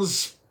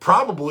things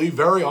probably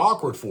very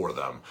awkward for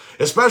them,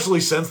 especially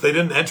since they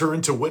didn't enter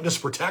into witness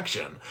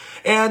protection.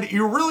 And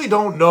you really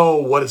don't know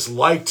what it's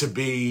like to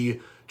be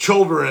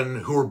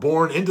children who are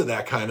born into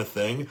that kind of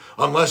thing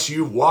unless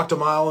you've walked a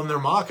mile in their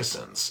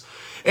moccasins.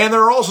 And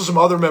there are also some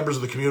other members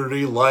of the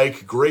community,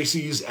 like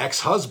Gracie's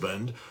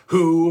ex-husband,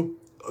 who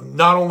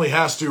not only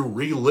has to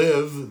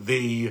relive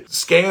the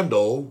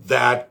scandal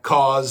that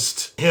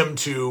caused him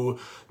to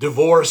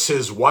divorce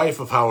his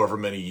wife of however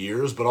many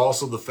years, but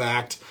also the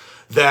fact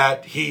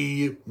that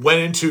he went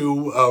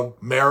into a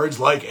marriage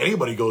like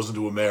anybody goes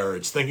into a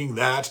marriage, thinking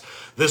that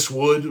this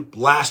would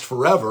last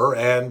forever,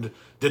 and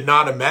did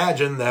not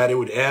imagine that it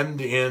would end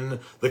in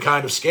the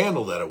kind of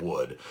scandal that it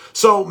would.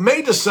 So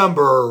May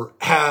December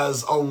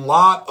has a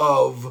lot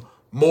of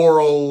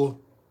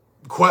moral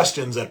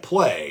questions at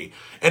play,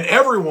 and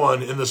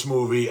everyone in this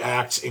movie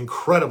acts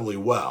incredibly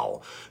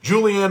well.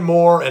 Julianne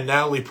Moore and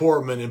Natalie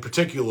Portman in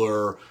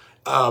particular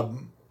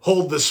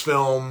hold this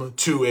film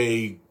to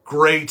a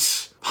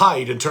great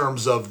height in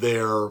terms of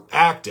their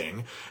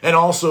acting and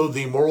also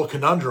the moral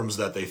conundrums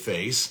that they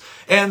face.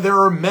 And there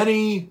are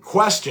many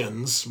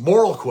questions,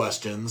 moral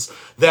questions,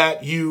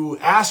 that you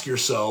ask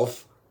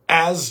yourself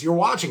as you're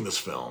watching this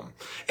film.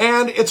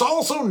 And it's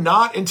also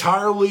not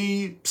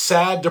entirely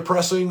sad,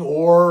 depressing,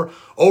 or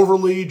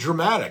overly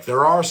dramatic.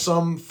 There are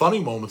some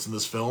funny moments in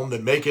this film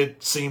that make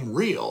it seem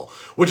real,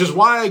 which is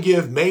why I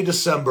give May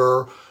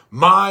December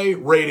my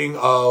rating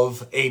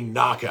of a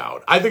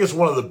knockout. I think it's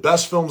one of the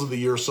best films of the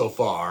year so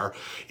far.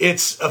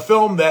 It's a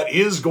film that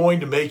is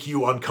going to make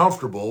you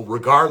uncomfortable,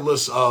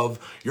 regardless of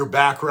your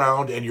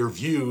background and your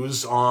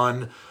views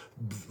on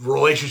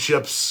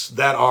relationships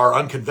that are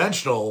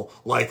unconventional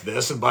like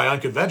this. And by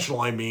unconventional,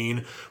 I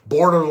mean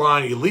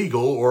borderline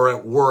illegal, or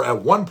were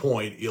at one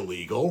point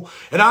illegal.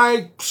 And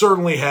I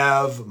certainly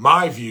have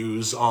my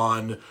views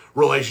on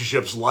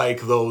relationships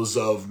like those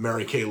of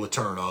Mary Kay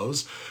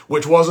Letourneau's,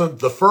 which wasn't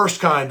the first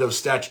kind of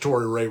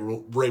statutory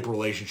rape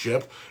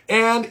relationship,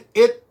 and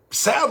it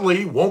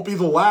sadly won't be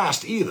the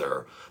last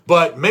either.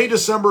 But May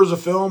December is a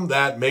film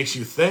that makes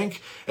you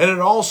think, and it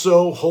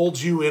also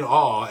holds you in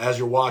awe as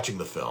you're watching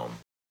the film.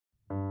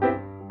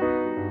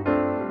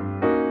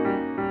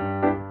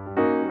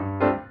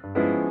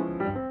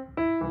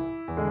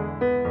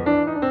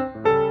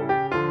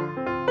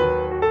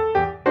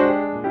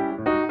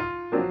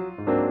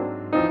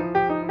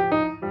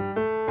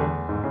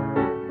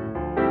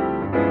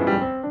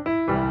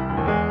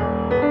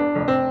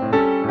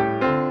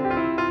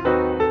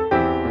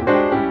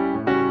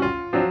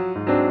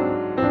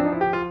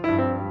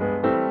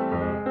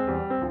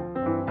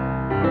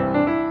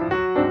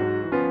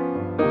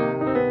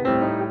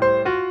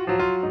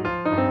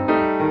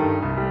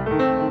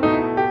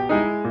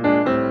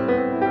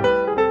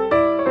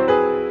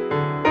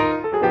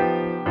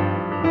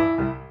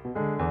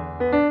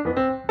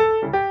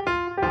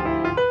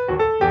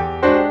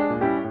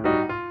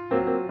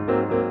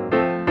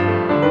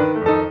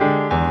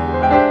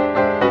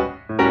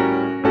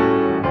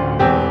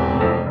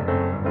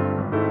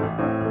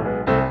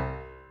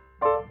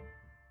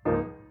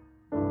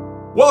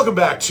 Welcome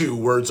back to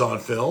Words on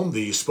Film,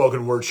 the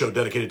spoken word show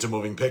dedicated to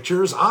moving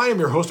pictures. I am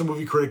your host and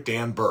movie critic,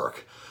 Dan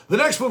Burke. The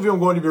next movie I'm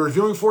going to be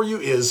reviewing for you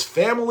is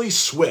Family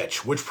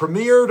Switch, which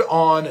premiered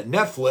on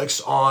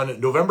Netflix on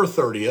November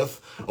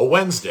 30th, a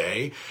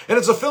Wednesday. And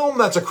it's a film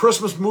that's a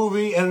Christmas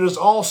movie, and it is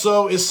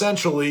also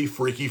essentially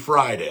Freaky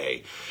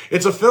Friday.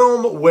 It's a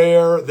film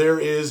where there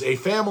is a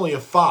family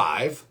of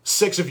 5,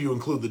 6 if you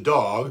include the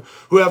dog,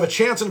 who have a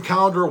chance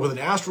encounter with an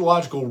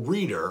astrological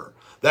reader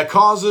that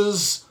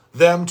causes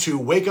them to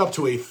wake up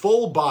to a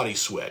full body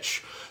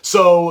switch.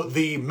 So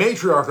the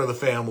matriarch of the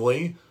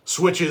family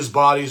switches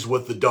bodies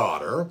with the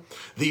daughter,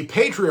 the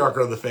patriarch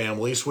of the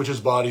family switches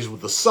bodies with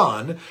the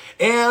son,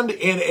 and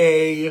in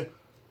a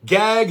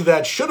gag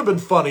that should have been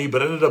funny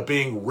but ended up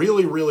being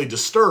really, really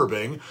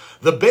disturbing,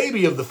 the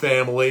baby of the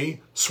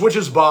family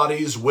switches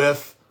bodies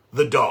with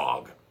the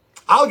dog.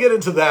 I'll get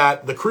into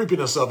that, the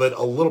creepiness of it,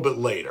 a little bit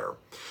later.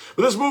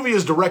 But this movie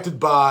is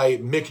directed by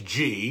Mick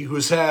G.,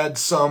 who's had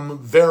some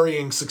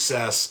varying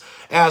success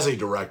as a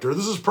director.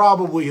 This is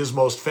probably his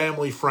most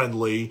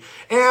family-friendly,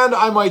 and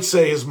I might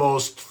say his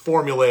most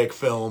formulaic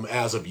film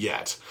as of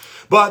yet.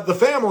 But the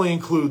family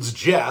includes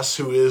Jess,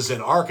 who is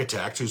an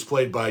architect, who's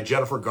played by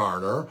Jennifer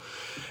Garner,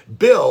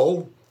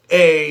 Bill,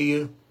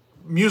 a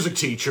music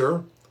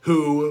teacher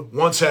who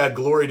once had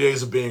glory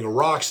days of being a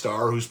rock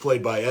star, who's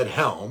played by Ed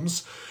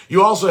Helms.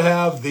 You also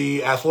have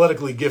the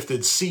athletically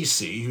gifted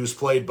Cece, who's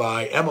played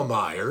by Emma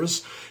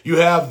Myers. You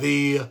have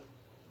the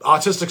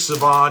autistic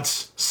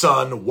savant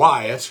son,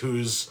 Wyatt,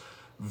 who's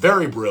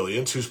very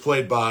brilliant, who's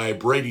played by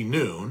Brady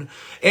Noon.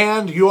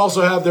 And you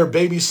also have their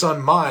baby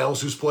son,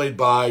 Miles, who's played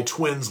by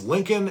twins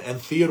Lincoln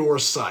and Theodore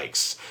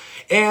Sykes.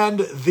 And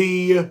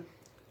the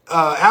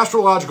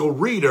astrological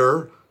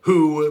reader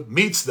who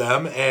meets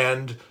them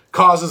and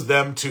causes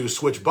them to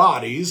switch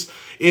bodies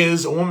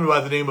is a woman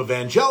by the name of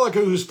Angelica,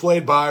 who's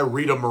played by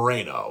Rita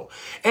Moreno.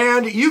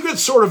 And you could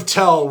sort of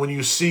tell when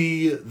you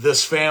see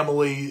this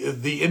family,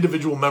 the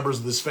individual members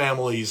of this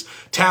family's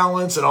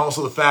talents, and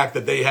also the fact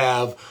that they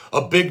have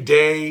a big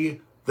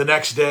day the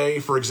next day.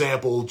 For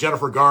example,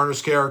 Jennifer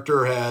Garner's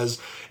character has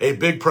a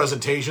big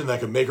presentation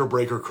that could make or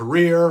break her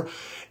career.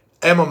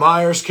 Emma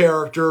Myers'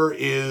 character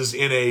is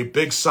in a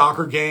big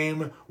soccer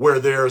game where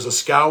there's a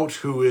scout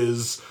who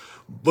is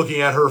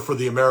looking at her for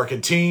the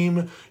American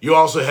team. You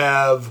also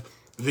have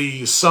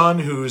the son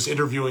who's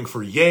interviewing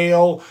for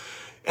Yale.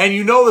 And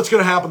you know that's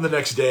going to happen the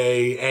next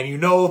day, and you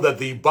know that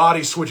the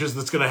body switches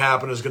that's going to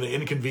happen is going to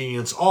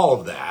inconvenience all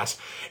of that.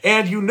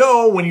 And you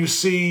know when you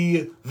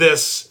see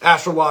this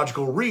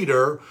astrological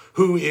reader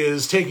who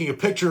is taking a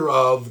picture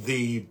of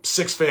the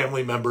 6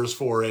 family members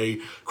for a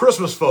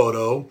Christmas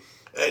photo,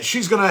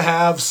 she's going to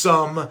have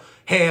some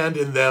hand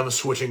in them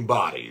switching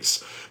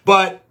bodies.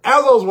 But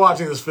as I was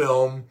watching this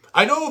film,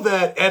 I know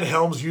that Ed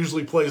Helms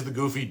usually plays the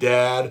goofy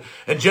dad,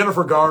 and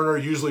Jennifer Garner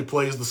usually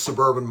plays the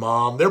suburban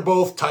mom. They're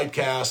both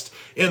typecast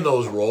in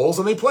those roles,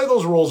 and they play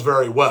those roles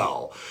very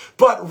well.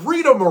 But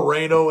Rita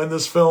Moreno in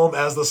this film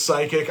as the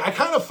psychic, I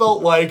kind of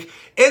felt like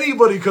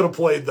anybody could have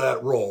played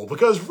that role,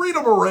 because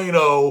Rita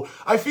Moreno,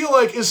 I feel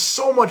like, is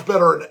so much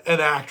better an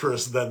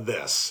actress than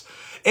this.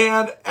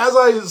 And as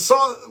I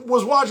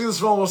was watching this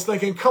film, I was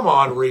thinking, come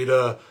on,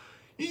 Rita,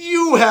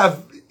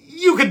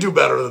 you could do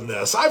better than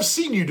this. I've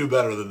seen you do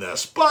better than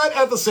this. But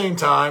at the same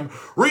time,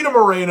 Rita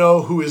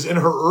Moreno, who is in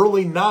her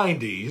early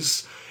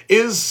 90s,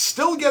 is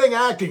still getting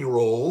acting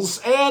roles,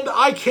 and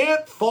I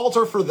can't fault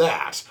her for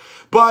that.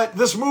 But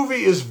this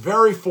movie is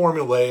very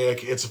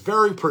formulaic, it's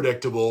very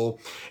predictable,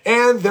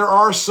 and there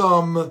are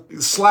some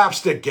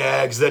slapstick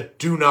gags that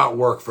do not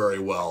work very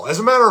well. As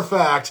a matter of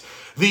fact,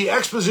 the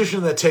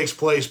exposition that takes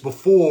place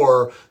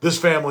before this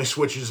family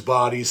switches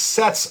bodies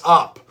sets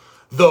up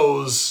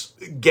those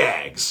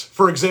gags.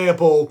 For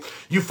example,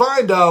 you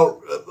find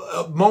out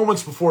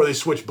moments before they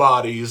switch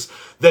bodies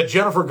that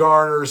Jennifer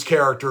Garner's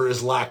character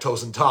is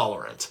lactose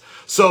intolerant.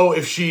 So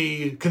if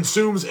she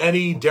consumes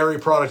any dairy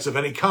products of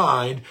any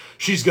kind,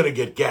 she's going to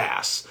get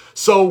gas.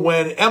 So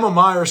when Emma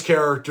Myers'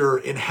 character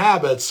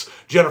inhabits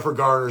Jennifer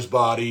Garner's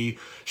body,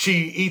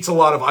 she eats a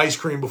lot of ice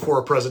cream before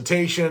a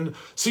presentation,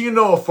 so you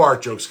know a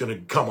fart joke's going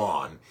to come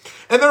on.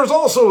 And there's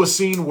also a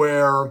scene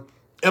where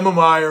Emma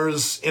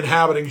Myers,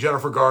 inhabiting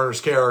Jennifer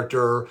Garner's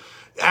character,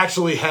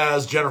 actually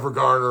has Jennifer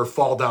Garner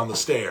fall down the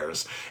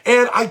stairs.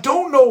 And I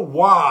don't know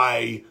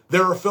why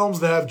there are films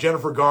that have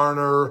Jennifer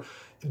Garner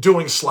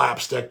doing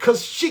slapstick,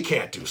 because she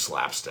can't do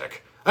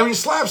slapstick. I mean,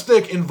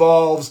 slapstick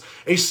involves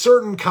a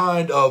certain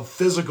kind of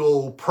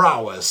physical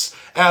prowess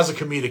as a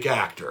comedic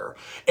actor.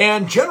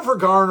 And Jennifer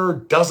Garner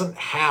doesn't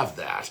have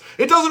that.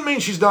 It doesn't mean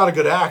she's not a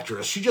good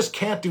actress. She just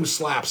can't do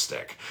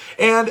slapstick.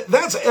 And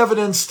that's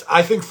evidenced,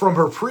 I think, from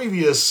her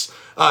previous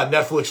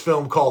Netflix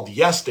film called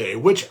Yes Day,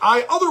 which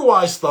I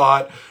otherwise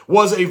thought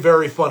was a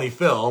very funny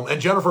film, and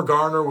Jennifer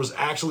Garner was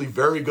actually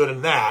very good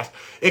in that,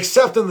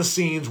 except in the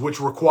scenes which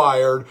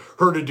required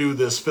her to do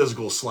this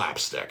physical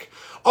slapstick.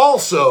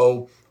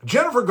 Also,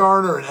 Jennifer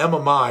Garner and Emma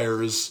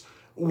Myers,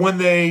 when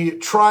they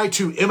try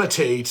to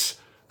imitate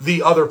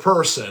the other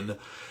person,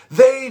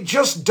 they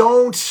just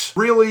don't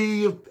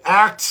really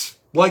act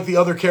like the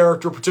other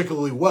character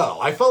particularly well.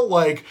 I felt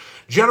like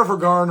Jennifer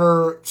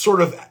Garner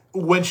sort of,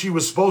 when she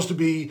was supposed to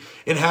be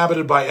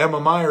inhabited by Emma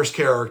Myers'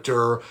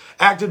 character,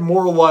 acted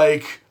more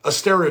like a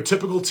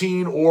stereotypical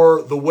teen,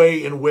 or the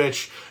way in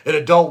which an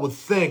adult would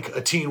think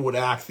a teen would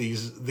act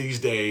these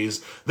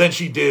days, than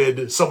she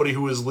did somebody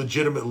who is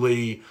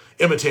legitimately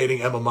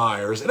imitating Emma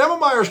Myers. And Emma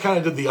Myers kind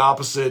of did the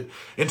opposite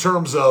in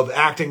terms of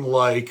acting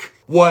like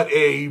what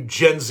a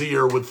Gen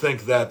Zer would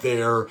think that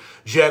their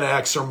Gen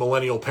X or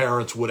millennial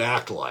parents would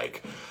act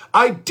like.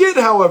 I did,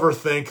 however,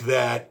 think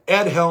that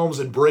Ed Helms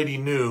and Brady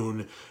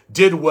Noon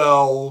did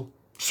well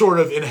sort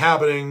of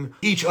inhabiting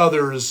each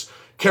other's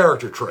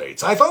character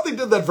traits. I thought they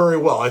did that very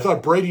well. I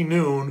thought Brady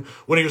Noon,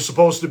 when he was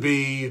supposed to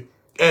be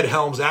Ed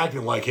Helms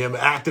acting like him,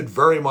 acted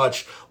very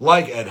much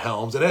like Ed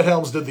Helms, and Ed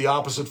Helms did the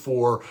opposite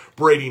for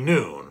Brady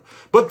Noon.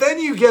 But then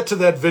you get to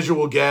that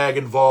visual gag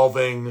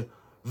involving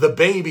the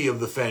baby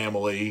of the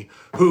family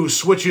who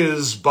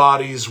switches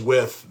bodies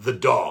with the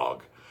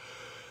dog.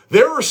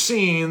 There are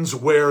scenes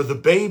where the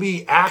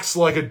baby acts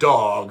like a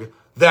dog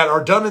that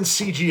are done in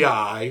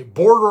CGI,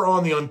 border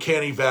on the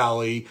uncanny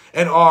valley,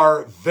 and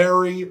are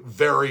very,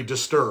 very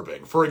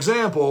disturbing. For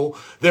example,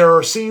 there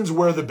are scenes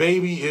where the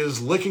baby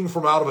is licking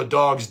from out of a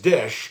dog's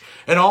dish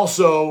and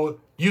also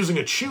using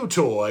a chew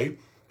toy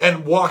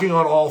and walking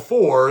on all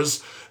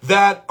fours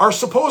that are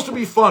supposed to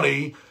be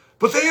funny,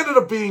 but they ended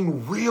up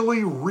being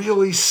really,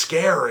 really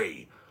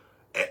scary.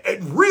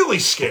 Really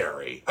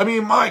scary. I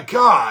mean, my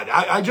God,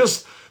 I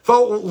just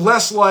felt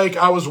less like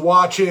I was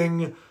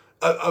watching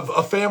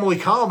a family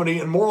comedy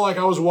and more like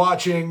I was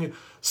watching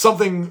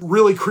something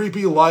really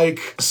creepy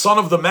like Son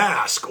of the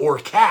Mask or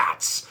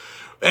Cats.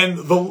 And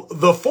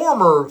the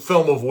former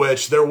film of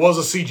which there was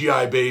a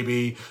CGI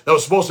baby that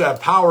was supposed to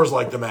have powers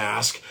like The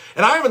Mask.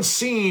 And I haven't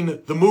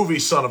seen the movie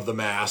Son of the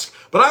Mask,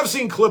 but I've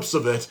seen clips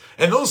of it.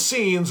 And those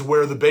scenes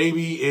where the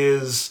baby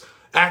is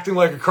acting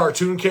like a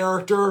cartoon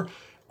character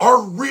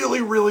are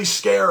really, really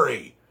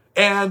scary.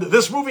 And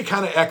this movie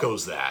kind of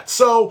echoes that.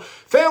 So,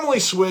 Family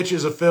Switch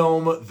is a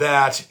film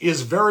that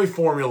is very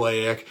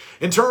formulaic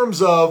in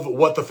terms of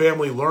what the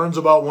family learns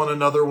about one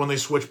another when they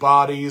switch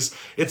bodies.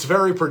 It's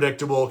very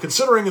predictable.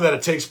 Considering that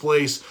it takes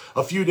place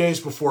a few days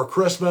before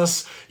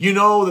Christmas, you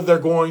know that they're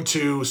going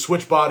to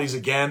switch bodies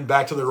again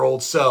back to their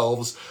old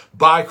selves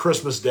by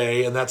Christmas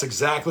Day, and that's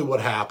exactly what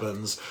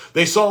happens.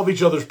 They solve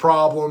each other's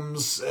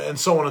problems, and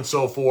so on and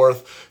so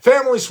forth.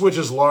 Family Switch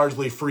is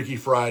largely Freaky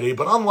Friday,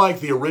 but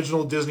unlike the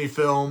original Disney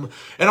film,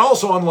 and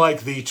also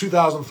unlike the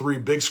 2003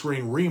 big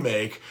screen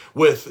remake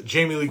with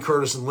Jamie Lee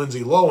Curtis and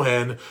Lindsay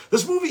Lohan,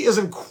 this movie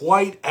isn't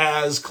quite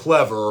as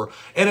clever,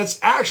 and it's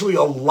actually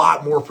a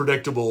lot more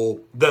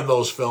predictable than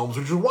those films,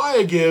 which is why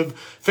I give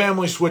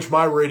Family Switch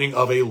my rating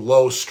of a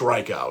low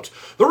strikeout.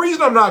 The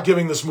reason I'm not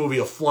giving this movie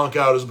a flunk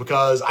out is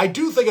because I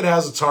do think it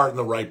has its heart in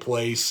the right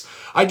place.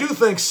 I do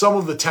think some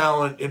of the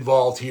talent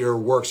involved here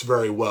works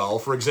very well.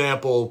 For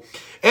example,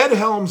 Ed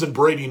Helms and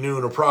Brady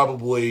Noon are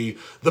probably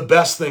the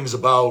best things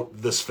about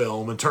this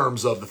film in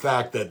terms of the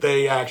fact that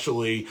they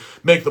actually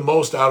make the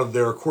most out of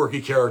their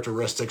quirky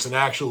characteristics and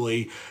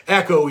actually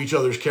echo each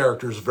other's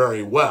characters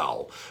very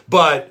well.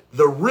 But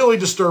the really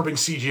disturbing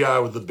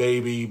CGI with the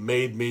baby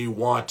made me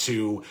want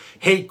to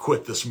hate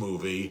quit this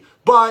movie,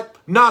 but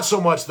not so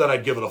much that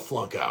I'd give it a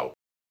flunk out.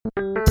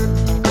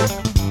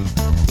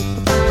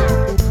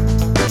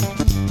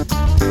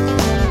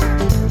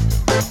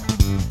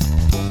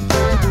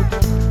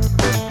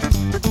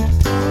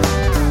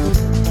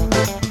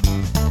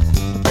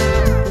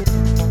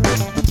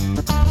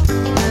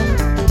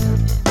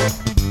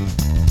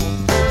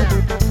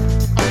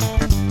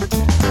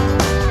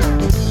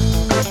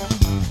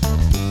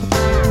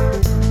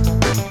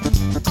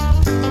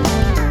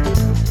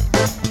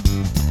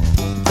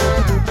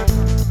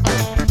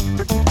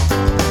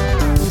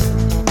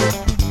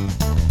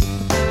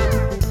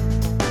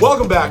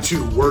 Welcome back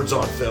to Words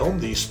on Film,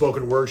 the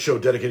spoken word show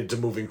dedicated to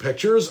moving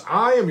pictures.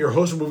 I am your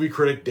host and movie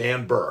critic,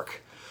 Dan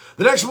Burke.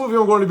 The next movie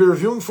I'm going to be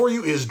reviewing for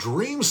you is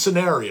Dream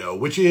Scenario,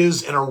 which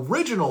is an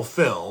original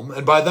film,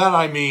 and by that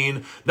I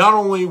mean not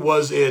only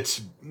was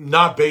it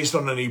not based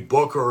on any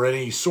book or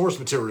any source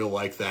material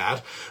like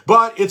that,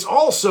 but it's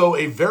also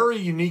a very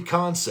unique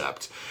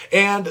concept.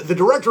 And the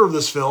director of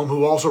this film,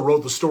 who also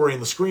wrote the story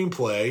and the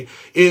screenplay,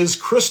 is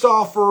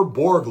Christopher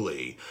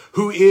Borgli,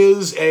 who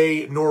is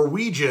a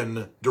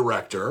Norwegian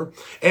director,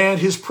 and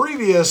his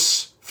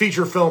previous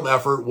feature film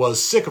effort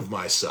was Sick of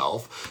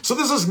Myself. So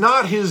this is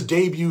not his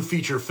debut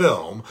feature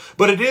film,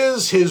 but it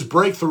is his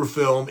breakthrough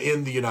film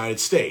in the United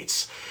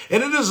States.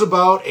 And it is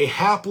about a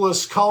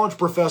hapless college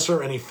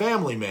professor and a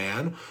family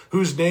man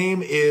whose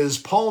name is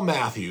Paul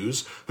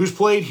Matthews, who's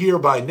played here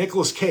by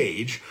Nicolas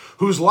Cage,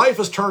 whose life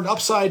is turned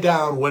upside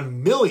down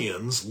when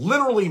millions,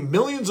 literally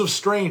millions of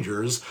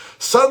strangers,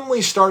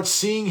 suddenly start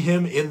seeing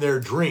him in their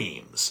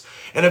dreams.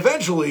 And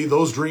eventually,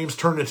 those dreams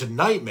turn into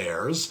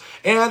nightmares,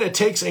 and it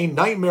takes a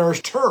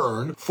nightmarish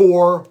turn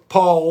for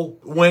Paul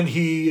when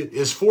he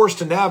is forced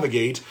to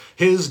navigate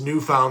his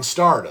newfound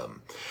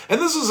stardom. And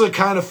this is a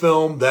kind of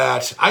film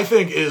that I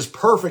think is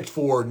perfect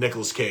for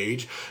Nicolas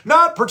Cage,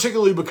 not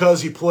particularly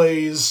because he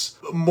plays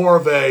more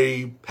of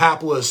a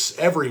hapless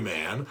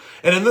everyman.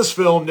 And in this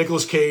film,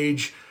 Nicolas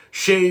Cage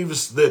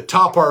shaves the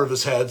top part of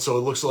his head so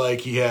it looks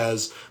like he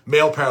has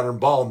male pattern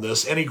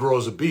baldness, and he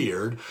grows a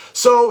beard.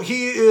 So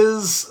he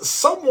is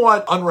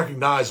somewhat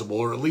unrecognizable,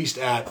 or at least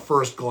at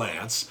first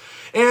glance.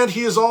 And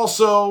he is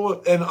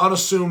also an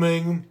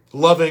unassuming,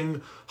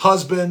 loving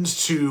husband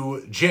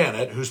to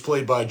Janet, who's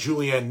played by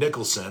Julianne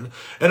Nicholson,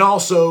 and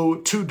also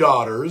two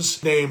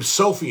daughters named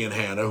Sophie and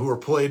Hannah, who are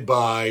played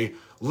by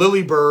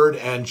Lily Bird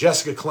and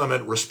Jessica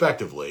Clement,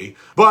 respectively.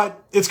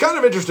 But it's kind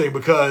of interesting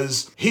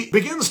because he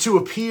begins to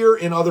appear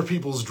in other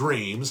people's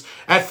dreams,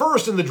 at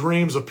first in the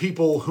dreams of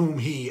people whom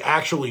he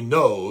actually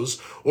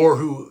knows or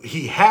who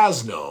he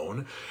has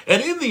known.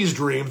 And in these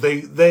dreams,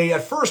 they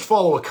at first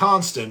follow a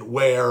constant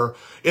where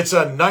it's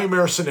a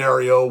nightmare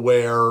scenario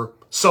where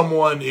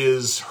someone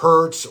is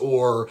hurt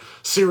or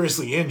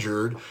seriously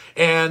injured,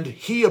 and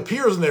he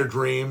appears in their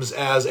dreams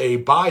as a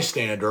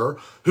bystander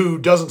who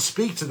doesn't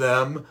speak to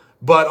them,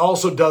 but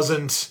also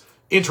doesn't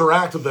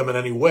interact with them in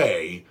any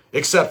way,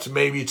 except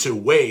maybe to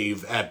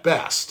wave at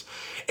best.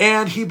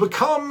 And he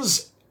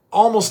becomes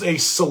almost a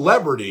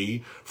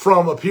celebrity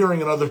from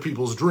appearing in other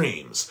people's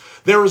dreams.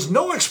 There is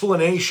no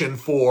explanation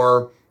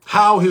for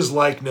how his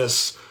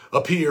likeness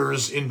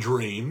appears in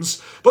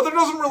dreams, but there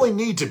doesn't really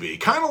need to be.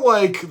 Kind of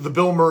like the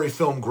Bill Murray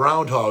film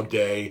Groundhog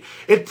Day,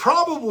 it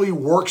probably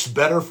works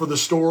better for the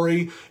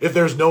story if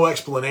there's no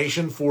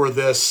explanation for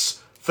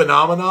this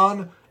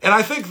phenomenon. And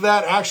I think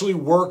that actually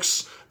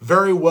works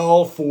very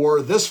well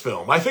for this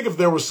film. I think if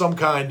there was some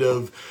kind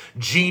of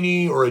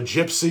genie or a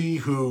gypsy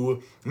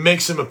who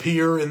makes him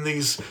appear in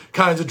these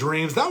kinds of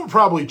dreams, that would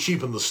probably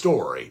cheapen the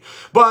story.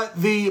 But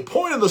the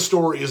point of the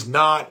story is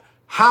not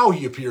how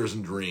he appears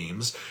in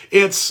dreams.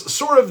 It's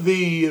sort of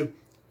the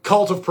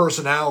cult of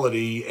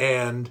personality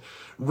and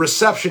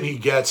reception he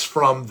gets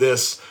from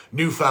this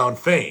newfound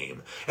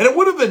fame. And it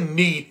would have been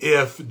neat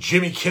if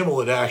Jimmy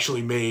Kimmel had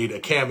actually made a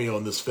cameo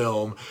in this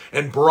film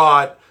and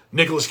brought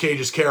Nicolas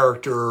Cage's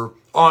character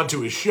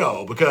onto his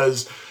show,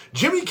 because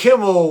Jimmy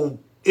Kimmel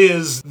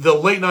is the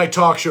late night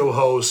talk show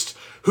host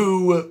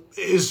who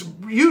is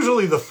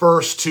usually the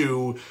first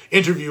to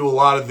interview a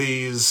lot of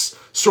these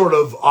sort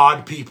of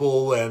odd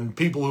people and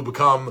people who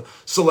become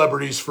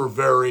celebrities for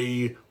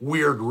very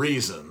weird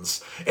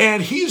reasons.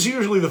 And he's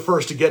usually the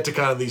first to get to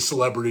kind of these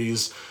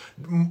celebrities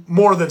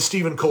more than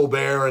Stephen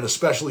Colbert and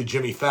especially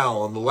Jimmy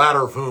Fallon, the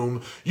latter of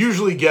whom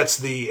usually gets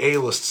the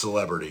A-list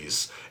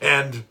celebrities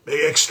and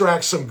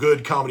extracts some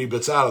good comedy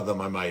bits out of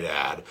them, I might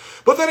add.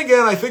 But then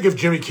again, I think if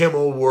Jimmy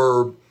Kimmel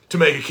were to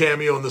make a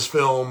cameo in this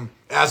film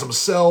as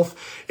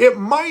himself, it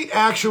might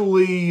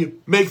actually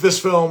make this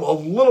film a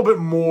little bit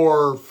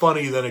more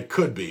funny than it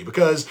could be,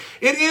 because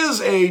it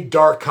is a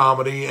dark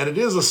comedy and it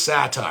is a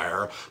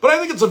satire, but I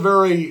think it's a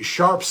very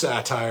sharp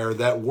satire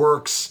that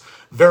works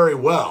very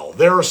well.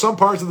 There are some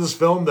parts of this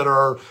film that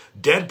are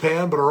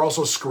deadpan but are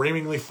also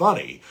screamingly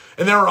funny.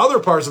 And there are other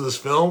parts of this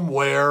film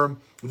where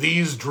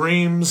these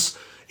dreams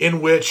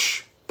in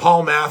which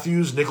Paul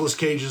Matthews, Nicolas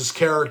Cage's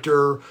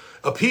character,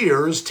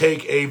 appears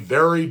take a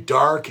very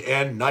dark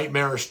and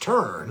nightmarish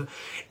turn,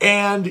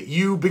 and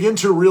you begin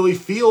to really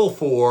feel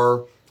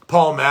for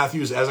Paul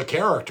Matthews as a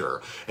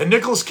character. And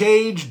Nicolas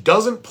Cage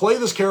doesn't play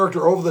this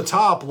character over the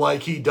top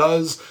like he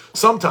does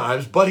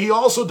sometimes, but he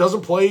also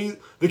doesn't play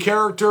the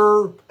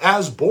character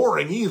as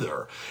boring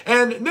either.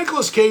 And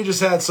Nicolas Cage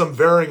has had some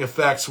varying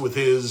effects with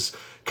his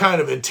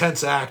kind of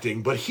intense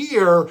acting, but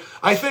here,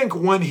 I think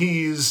when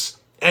he's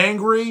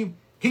angry,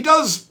 he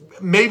does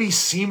maybe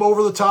seem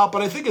over the top,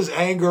 but I think his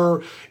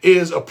anger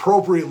is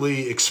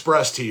appropriately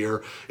expressed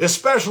here,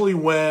 especially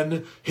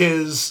when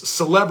his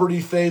celebrity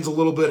fades a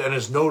little bit and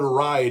his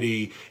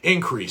notoriety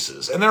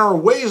increases. And there are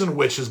ways in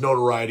which his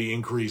notoriety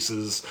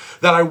increases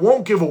that I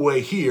won't give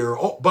away here,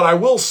 but I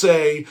will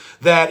say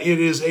that it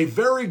is a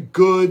very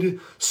good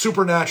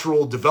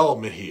supernatural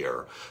development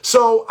here.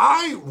 So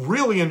I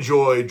really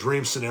enjoyed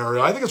Dream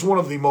Scenario. I think it's one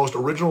of the most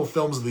original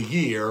films of the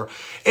year,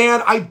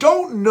 and I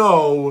don't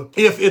know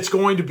if it's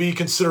going to be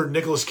considered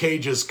Nicolas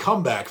Cage's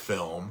comeback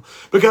film,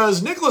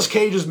 because Nicolas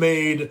Cage has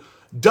made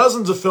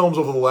dozens of films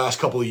over the last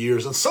couple of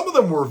years, and some of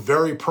them were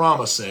very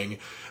promising,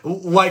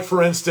 like,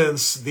 for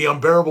instance, The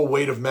Unbearable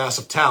Weight of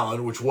Massive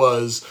Talent, which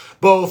was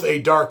both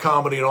a dark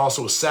comedy and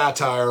also a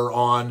satire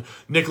on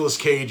Nicolas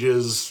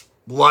Cage's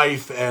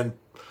life and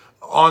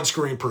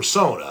on-screen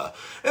persona.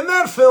 And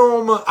that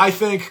film, I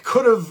think,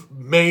 could have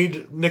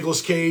made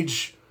Nicolas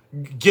Cage,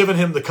 given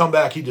him the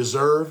comeback he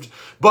deserved,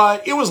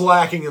 but it was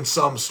lacking in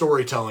some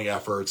storytelling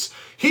efforts.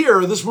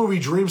 Here, this movie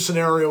Dream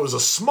Scenario is a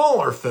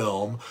smaller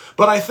film,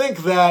 but I think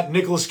that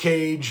Nicolas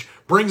Cage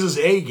brings his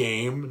A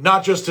game,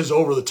 not just his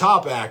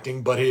over-the-top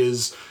acting, but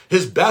his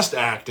best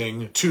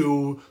acting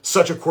to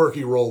such a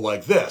quirky role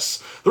like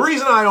this. The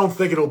reason I don't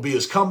think it'll be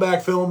his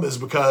comeback film is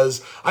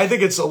because I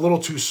think it's a little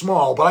too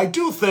small, but I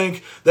do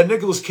think that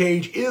Nicolas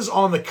Cage is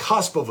on the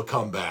cusp of a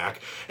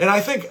comeback, and I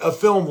think a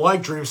film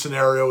like Dream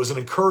Scenario is an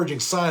encouraging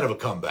sign of a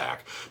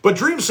comeback. But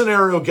Dream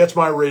Scenario gets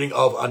my rating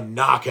of a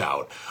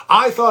knockout.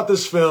 I thought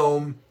this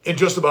film, in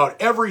just about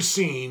every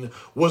scene,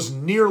 was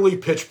nearly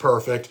pitch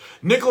perfect.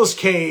 Nicolas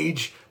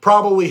Cage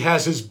probably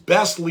has his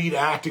best lead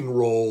acting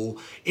role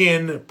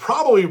in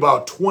probably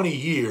about 20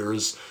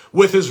 years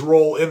with his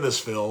role in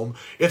this film.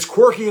 It's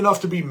quirky enough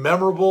to be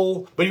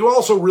memorable, but you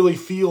also really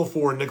feel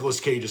for Nicolas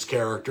Cage's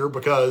character,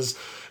 because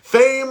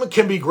fame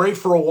can be great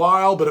for a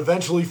while, but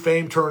eventually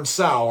fame turns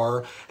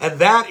sour, and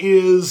that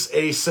is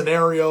a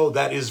scenario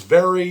that is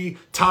very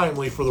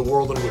timely for the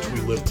world in which we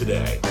live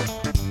today.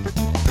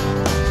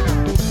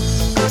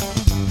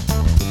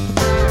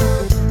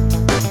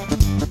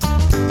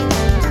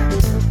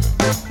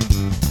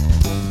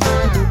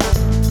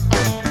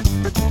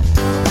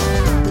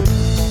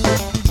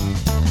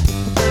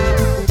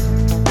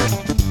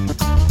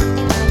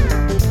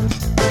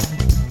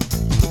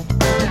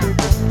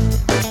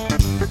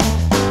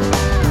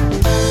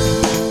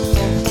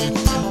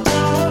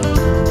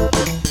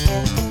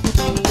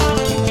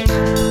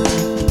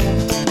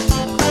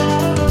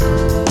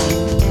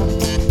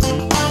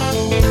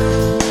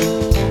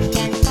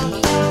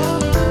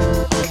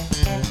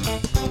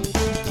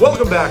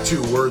 Welcome back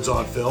to Words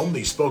on Film,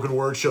 the spoken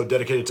word show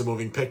dedicated to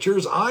moving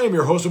pictures. I am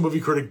your host and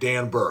movie critic,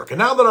 Dan Burke. And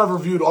now that I've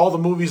reviewed all the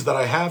movies that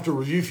I have to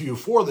review for you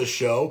for this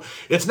show,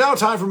 it's now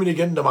time for me to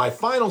get into my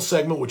final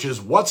segment, which is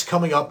What's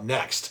Coming Up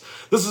Next.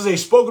 This is a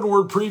spoken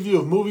word preview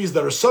of movies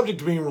that are subject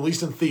to being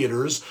released in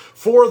theaters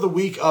for the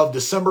week of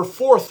December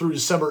 4th through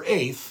December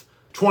 8th,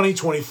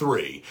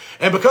 2023.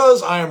 And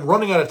because I am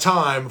running out of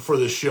time for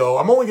this show,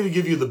 I'm only going to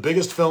give you the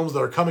biggest films that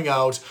are coming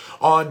out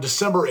on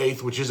December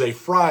 8th, which is a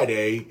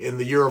Friday in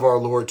the year of our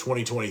Lord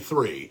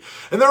 2023.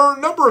 And there are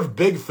a number of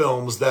big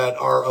films that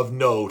are of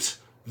note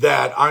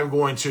that I'm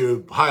going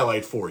to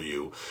highlight for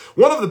you.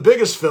 One of the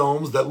biggest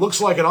films that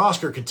looks like an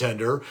Oscar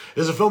contender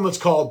is a film that's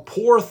called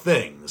Poor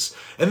Things.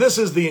 And this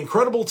is the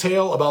incredible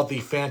tale about the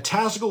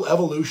fantastical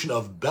evolution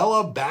of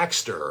Bella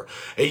Baxter,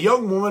 a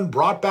young woman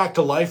brought back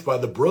to life by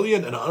the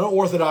brilliant and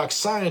unorthodox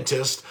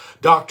scientist,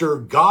 Dr.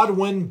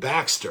 Godwin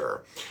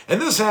Baxter. And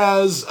this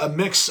has a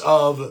mix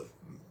of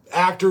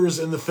actors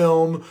in the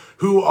film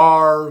who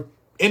are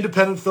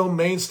independent film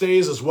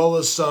mainstays, as well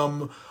as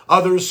some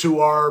others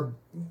who are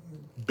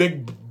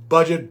big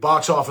budget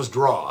box office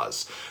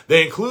draws.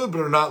 They include, but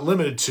are not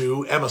limited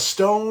to, Emma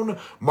Stone,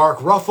 Mark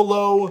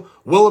Ruffalo,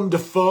 Willem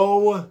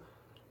Dafoe,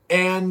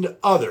 and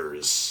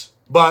others.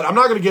 But I'm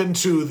not going to get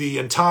into the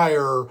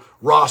entire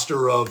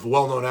roster of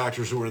well-known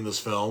actors who are in this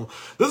film.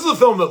 This is a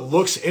film that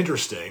looks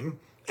interesting,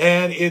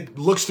 and it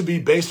looks to be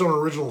based on an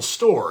original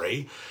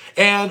story.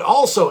 And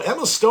also,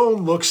 Emma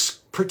Stone looks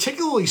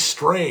particularly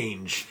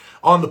strange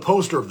on the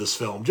poster of this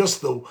film.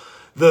 Just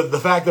the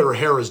fact that her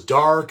hair is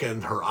dark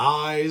and her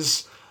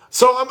eyes.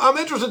 So I'm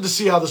interested to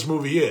see how this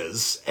movie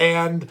is.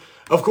 And,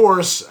 of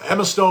course,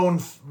 Emma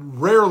Stone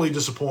rarely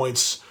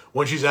disappoints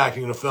when she's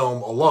acting in a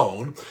film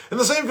alone. And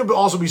the same could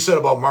also be said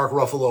about Mark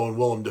Ruffalo and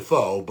Willem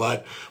Dafoe.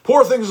 But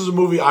Poor Things is a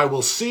movie I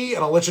will see,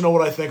 and I'll let you know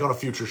what I think on a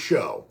future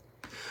show.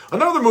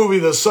 Another movie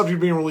that's subject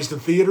to being released in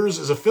theaters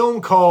is a film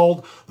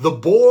called The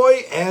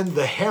Boy and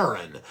the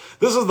Heron.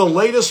 This is the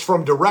latest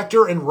from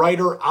director and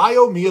writer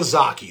Hayao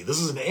Miyazaki.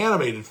 This is an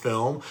animated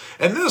film,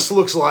 and this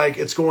looks like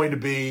it's going to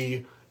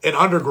be an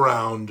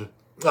underground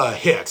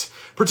hit,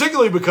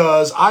 particularly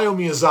because Hayao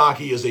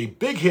Miyazaki is a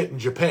big hit in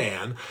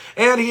Japan,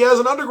 and he has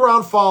an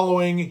underground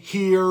following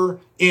here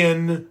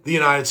in the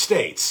United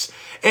States.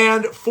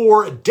 And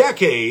for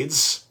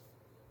decades,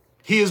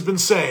 Hayao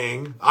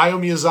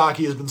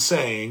Miyazaki has been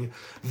saying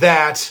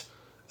that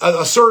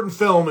a certain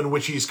film in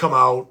which he's come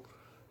out,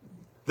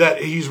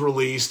 that he's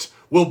released,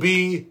 will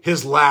be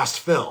his last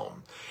film.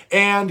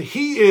 And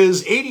he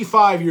is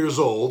 85 years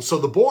old, so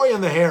The Boy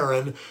and the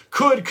Heron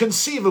could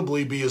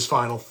conceivably be his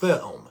final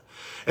film.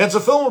 And it's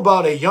a film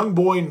about a young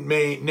boy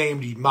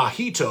named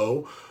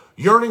Mahito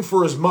yearning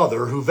for his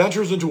mother, who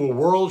ventures into a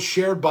world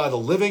shared by the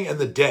living and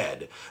the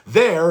dead.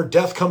 There,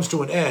 death comes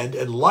to an end,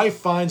 and life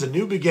finds a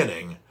new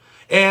beginning.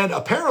 And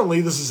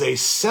apparently this is a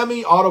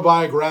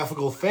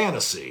semi-autobiographical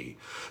fantasy.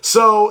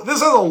 So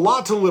this has a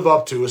lot to live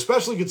up to,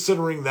 especially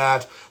considering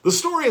that the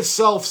story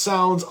itself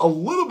sounds a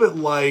little bit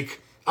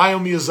like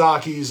Hayao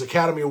Miyazaki's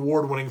Academy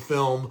Award-winning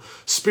film,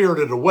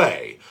 Spirited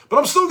Away. But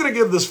I'm still going to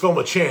give this film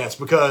a chance,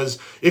 because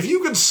if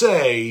you can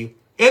say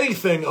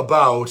anything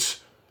about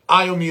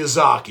Hayao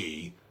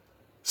Miyazaki,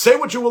 say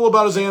what you will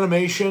about his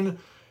animation,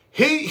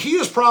 he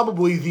is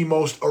probably the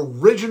most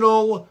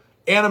original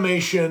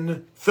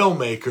animation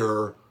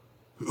filmmaker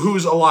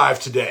who's alive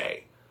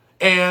today.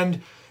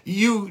 And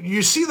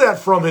you see that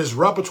from his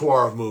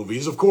repertoire of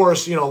movies. Of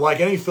course, like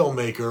any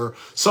filmmaker,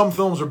 some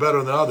films are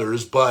better than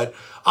others, but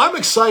I'm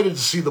excited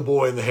to see The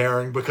Boy and the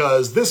Heron,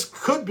 because this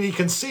could be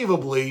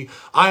conceivably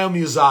Hayao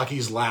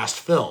Miyazaki's last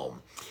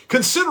film.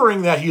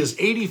 Considering that he is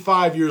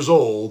 85 years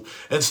old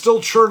and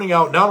still churning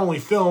out not only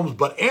films,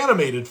 but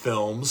animated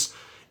films,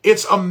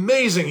 it's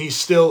amazing he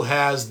still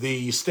has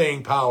the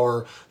staying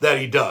power that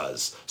he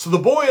does. So The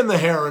Boy and the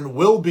Heron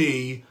will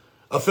be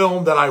a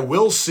film that I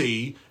will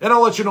see, and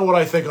I'll let you know what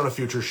I think on a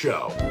future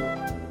show.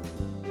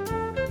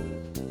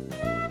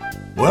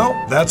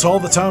 Well, that's all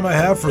the time I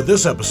have for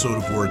this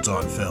episode of Words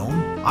on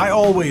Film. I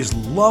always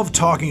love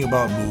talking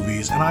about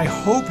movies, and I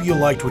hope you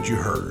liked what you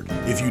heard.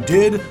 If you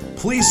did,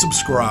 please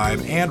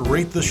subscribe and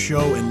rate the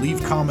show and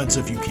leave comments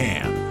if you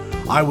can.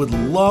 I would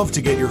love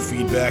to get your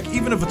feedback,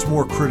 even if it's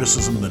more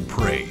criticism than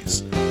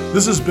praise.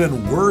 This has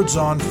been Words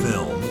on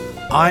Film.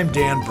 I'm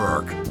Dan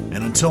Burke.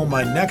 And until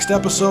my next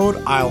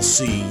episode, I'll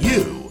see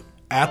you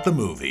at the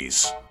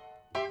movies.